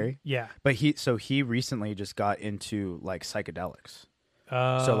world. Jim dude. Carrey? Yeah. But he recently just got into like psychedelics.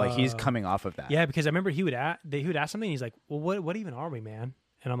 So like he's coming off of that. Yeah, because I remember he would ask something, and he's like, "Well, what even are we, man?"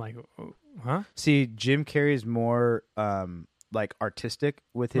 And I'm like, "Oh, "Huh?" See, Jim Carrey is more like artistic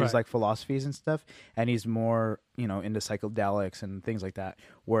with his Right. like philosophies and stuff, and he's more, you know, into psychedelics and things like that.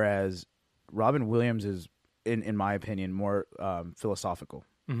 Whereas Robin Williams is, in my opinion, more philosophical.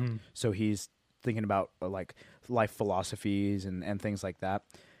 Mm-hmm. So he's thinking about like life philosophies and things like that.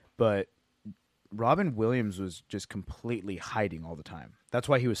 But Robin Williams was just completely hiding all the time. That's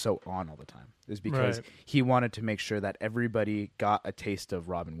why he was so on all the time. Is because Right. he wanted to make sure that everybody got a taste of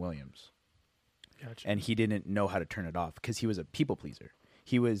Robin Williams. Gotcha. And he didn't know how to turn it off because he was a people pleaser.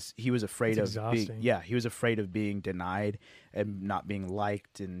 He was afraid That's of being exhausting. he was afraid of being denied and not being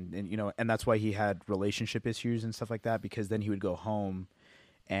liked and you know, and that's why he had relationship issues and stuff like that, because then he would go home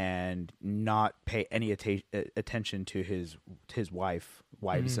and not pay any attention to his wife,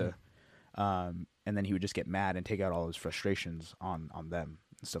 Wivesa. And then he would just get mad and take out all his frustrations on them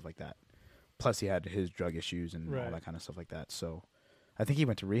and stuff like that. Plus he had his drug issues and all Right. that kind of stuff like that. So I think he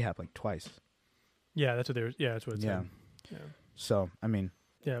went to rehab like twice. Yeah, that's what they were. Yeah, that's what it Yeah. said. Yeah. So, I mean,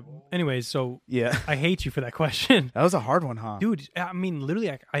 Yeah. Anyways, so yeah. I hate you for that question, That was a hard one, huh? dude. I mean, literally,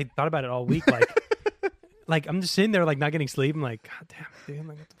 I thought about it all week. Like, like I'm just sitting there, like not getting sleep. I'm like, God damn, dude. I'm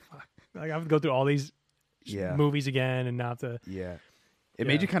like, what the fuck? Like I have to go through all these Yeah. movies again, and now have to. Yeah. It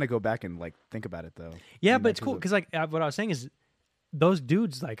made Yeah. you kind of go back and like think about it though. Yeah, You know, but it's cool because like what I was saying is, those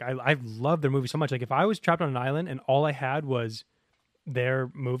dudes, like I love their movies so much. Like if I was trapped on an island and all I had was their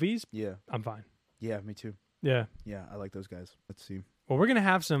movies, Yeah. I'm fine. Yeah, me too. Yeah. Yeah, I like those guys. Let's see. Well, we're gonna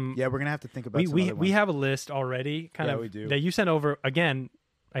have some. Yeah, we're gonna have to think about. we some we other we ones. have a list already. Yeah, we do. That you sent over again.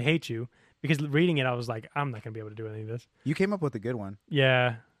 I hate you because reading it, I was like, I'm not gonna be able to do any of this. You came up with a good one.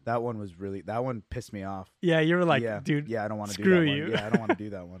 Yeah, That one was really. That one pissed me off. yeah. You were like, yeah, dude. Yeah, I don't want to do screw that you. one. Yeah, I don't want to do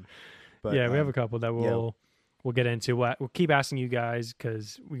that one. But Yeah, we have a couple that we'll yeah. get into. We'll keep asking you guys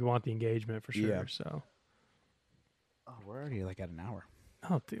because we want the engagement for sure. Yeah. So, Oh, we're already like at an hour.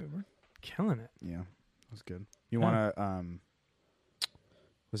 oh, dude, we're killing it. Yeah, that's good. You Yeah. want to?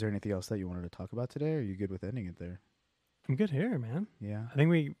 Was there anything else that you wanted to talk about today? Or are you good with ending it there? I'm good here, man. Yeah. I think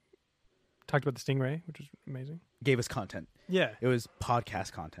we talked about the Stingray, which was amazing. Gave us content. Yeah. It was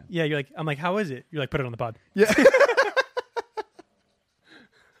podcast content. Yeah, I'm like, how is it? You're like, put it on the pod. Yeah.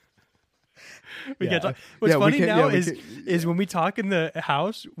 We Yeah. can't talk. What's Yeah, we funny can- now yeah, we is when we talk in the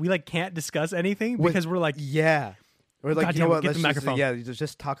house, we like can't discuss anything because we're like, Yeah. We're like, God you know damn it, what? get Let's the microphone.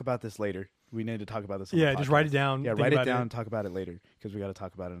 just talk about this later. We need to talk about this. On yeah, the just write it podcast. down. Yeah, think write it about down and talk about it later because we got to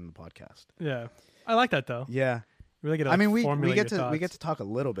talk about it in the podcast. Yeah, I like that though. Yeah. Really get. I mean, we formulate get your to we get thoughts. to talk a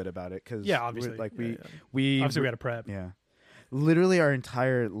little bit about it because Yeah, obviously. like Yeah, yeah. we Obviously, we got to prep. yeah, literally our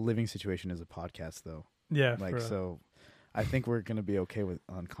entire living situation is a podcast though. Yeah, Like for, so, I think we're gonna be okay with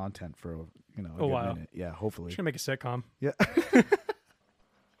on content for a good while. minute. Yeah, hopefully. Just gonna make a sitcom. Yeah.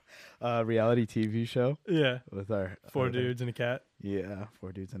 Reality TV show Yeah, with our four dudes and a cat. Yeah,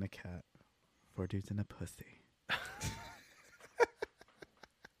 4 dudes and a cat, 4 dudes and a pussy.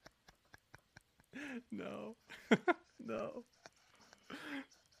 No, no.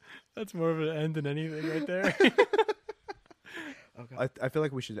 That's more of an end than anything right there. Okay. I feel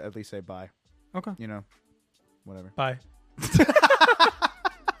like we should at least say bye. Okay. You know, whatever. Bye.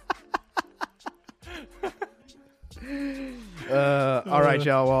 All right,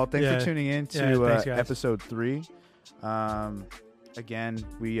 y'all. Well, thanks Yeah. for tuning in to Yeah, thanks, guys. episode 3. Again,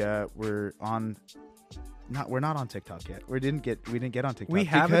 we're on. We're not on TikTok yet. We didn't get on TikTok. We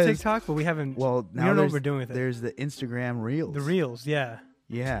have a because- TikTok, but we haven't. Well, we now don't know what there's- we're doing with it. There's the Instagram Reels. The reels, yeah.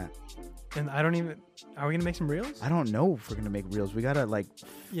 Yeah, And I don't even. Are we gonna make some reels? I don't know if we're gonna make Reels. We gotta like.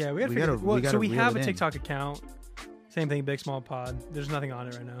 Yeah, we gotta. we figure gotta- well, we so gotta we reel have it a in. TikTok account. Same thing, Big Small Pod. There's nothing on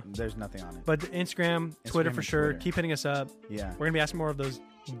it right now. There's nothing on it. But the Instagram, Twitter Instagram for and sure. Twitter. Keep hitting us up. Yeah. We're gonna be asking more of those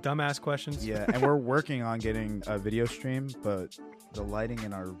dumbass questions. Yeah, and we're working on getting a video stream, but the lighting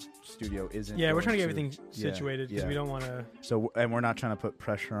in our studio isn't. Yeah, we're going trying to get everything Yeah, situated because yeah. we don't want to. So, and we're not trying to put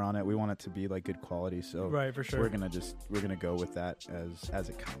pressure on it. We want it to be like good quality. So, Right, for sure. we're gonna go with that as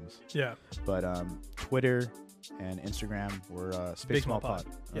it comes. Yeah. But Twitter and Instagram, we're Space Big Small Small Pod.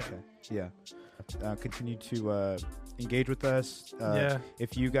 Pod. Yeah. Okay. Yeah. Continue to engage with us. Yeah.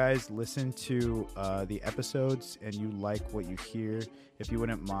 If you guys listen to the episodes and you like what you hear, if you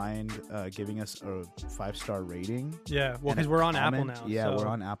wouldn't mind giving us a 5-star rating. Yeah. Well, and because a we're on comment. Apple now. Yeah, so we're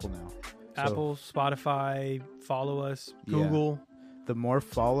on Apple now. So Apple, Spotify. Follow us. Yeah. Google. the more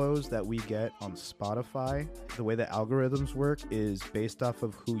follows that we get on Spotify, the way the algorithms work is based off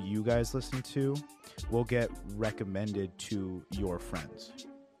of who you guys listen to, will get recommended to your friends.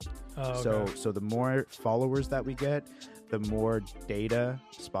 Oh, okay. So the more followers that we get, the more data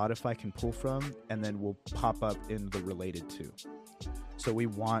Spotify can pull from, and then will pop up in the related to. So we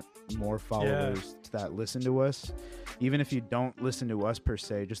want more followers that listen to us, even if you don't listen to us per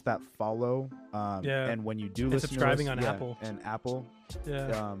se, just that follow. And when you do And listen subscribing to us, on Apple. and Apple,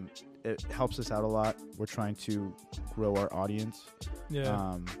 Yeah. it helps us out a lot. We're trying to grow our audience.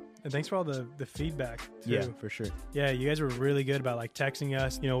 Yeah. And thanks for all the feedback too. Yeah, for sure. Yeah, you guys were really good about like texting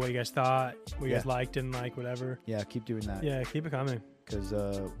us, you know, what you guys thought, what you guys Yeah. liked, didn't like, whatever. Yeah, keep doing that. Yeah, keep it coming. Because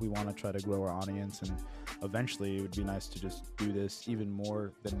we want to try to grow our audience, and eventually it would be nice to just do this even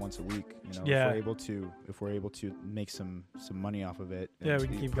more than once a week. You know, Yeah. if we're able to make some money off of it. Yeah, we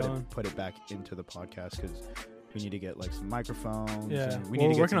can keep going. Put it back into the podcast because we need to get like some microphones. Yeah, and we well,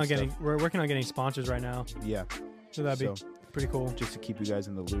 need to we're get working on some getting stuff. we're working on getting sponsors right now, Yeah, so that'd be pretty cool. just to keep you guys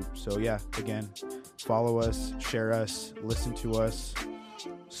in the loop. So yeah, again, follow us, share us, listen to us,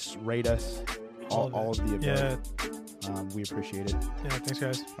 rate us, all of the above. Yeah, We appreciate it. yeah. Thanks,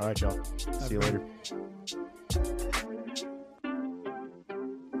 guys. All right, y'all. See you Have a later.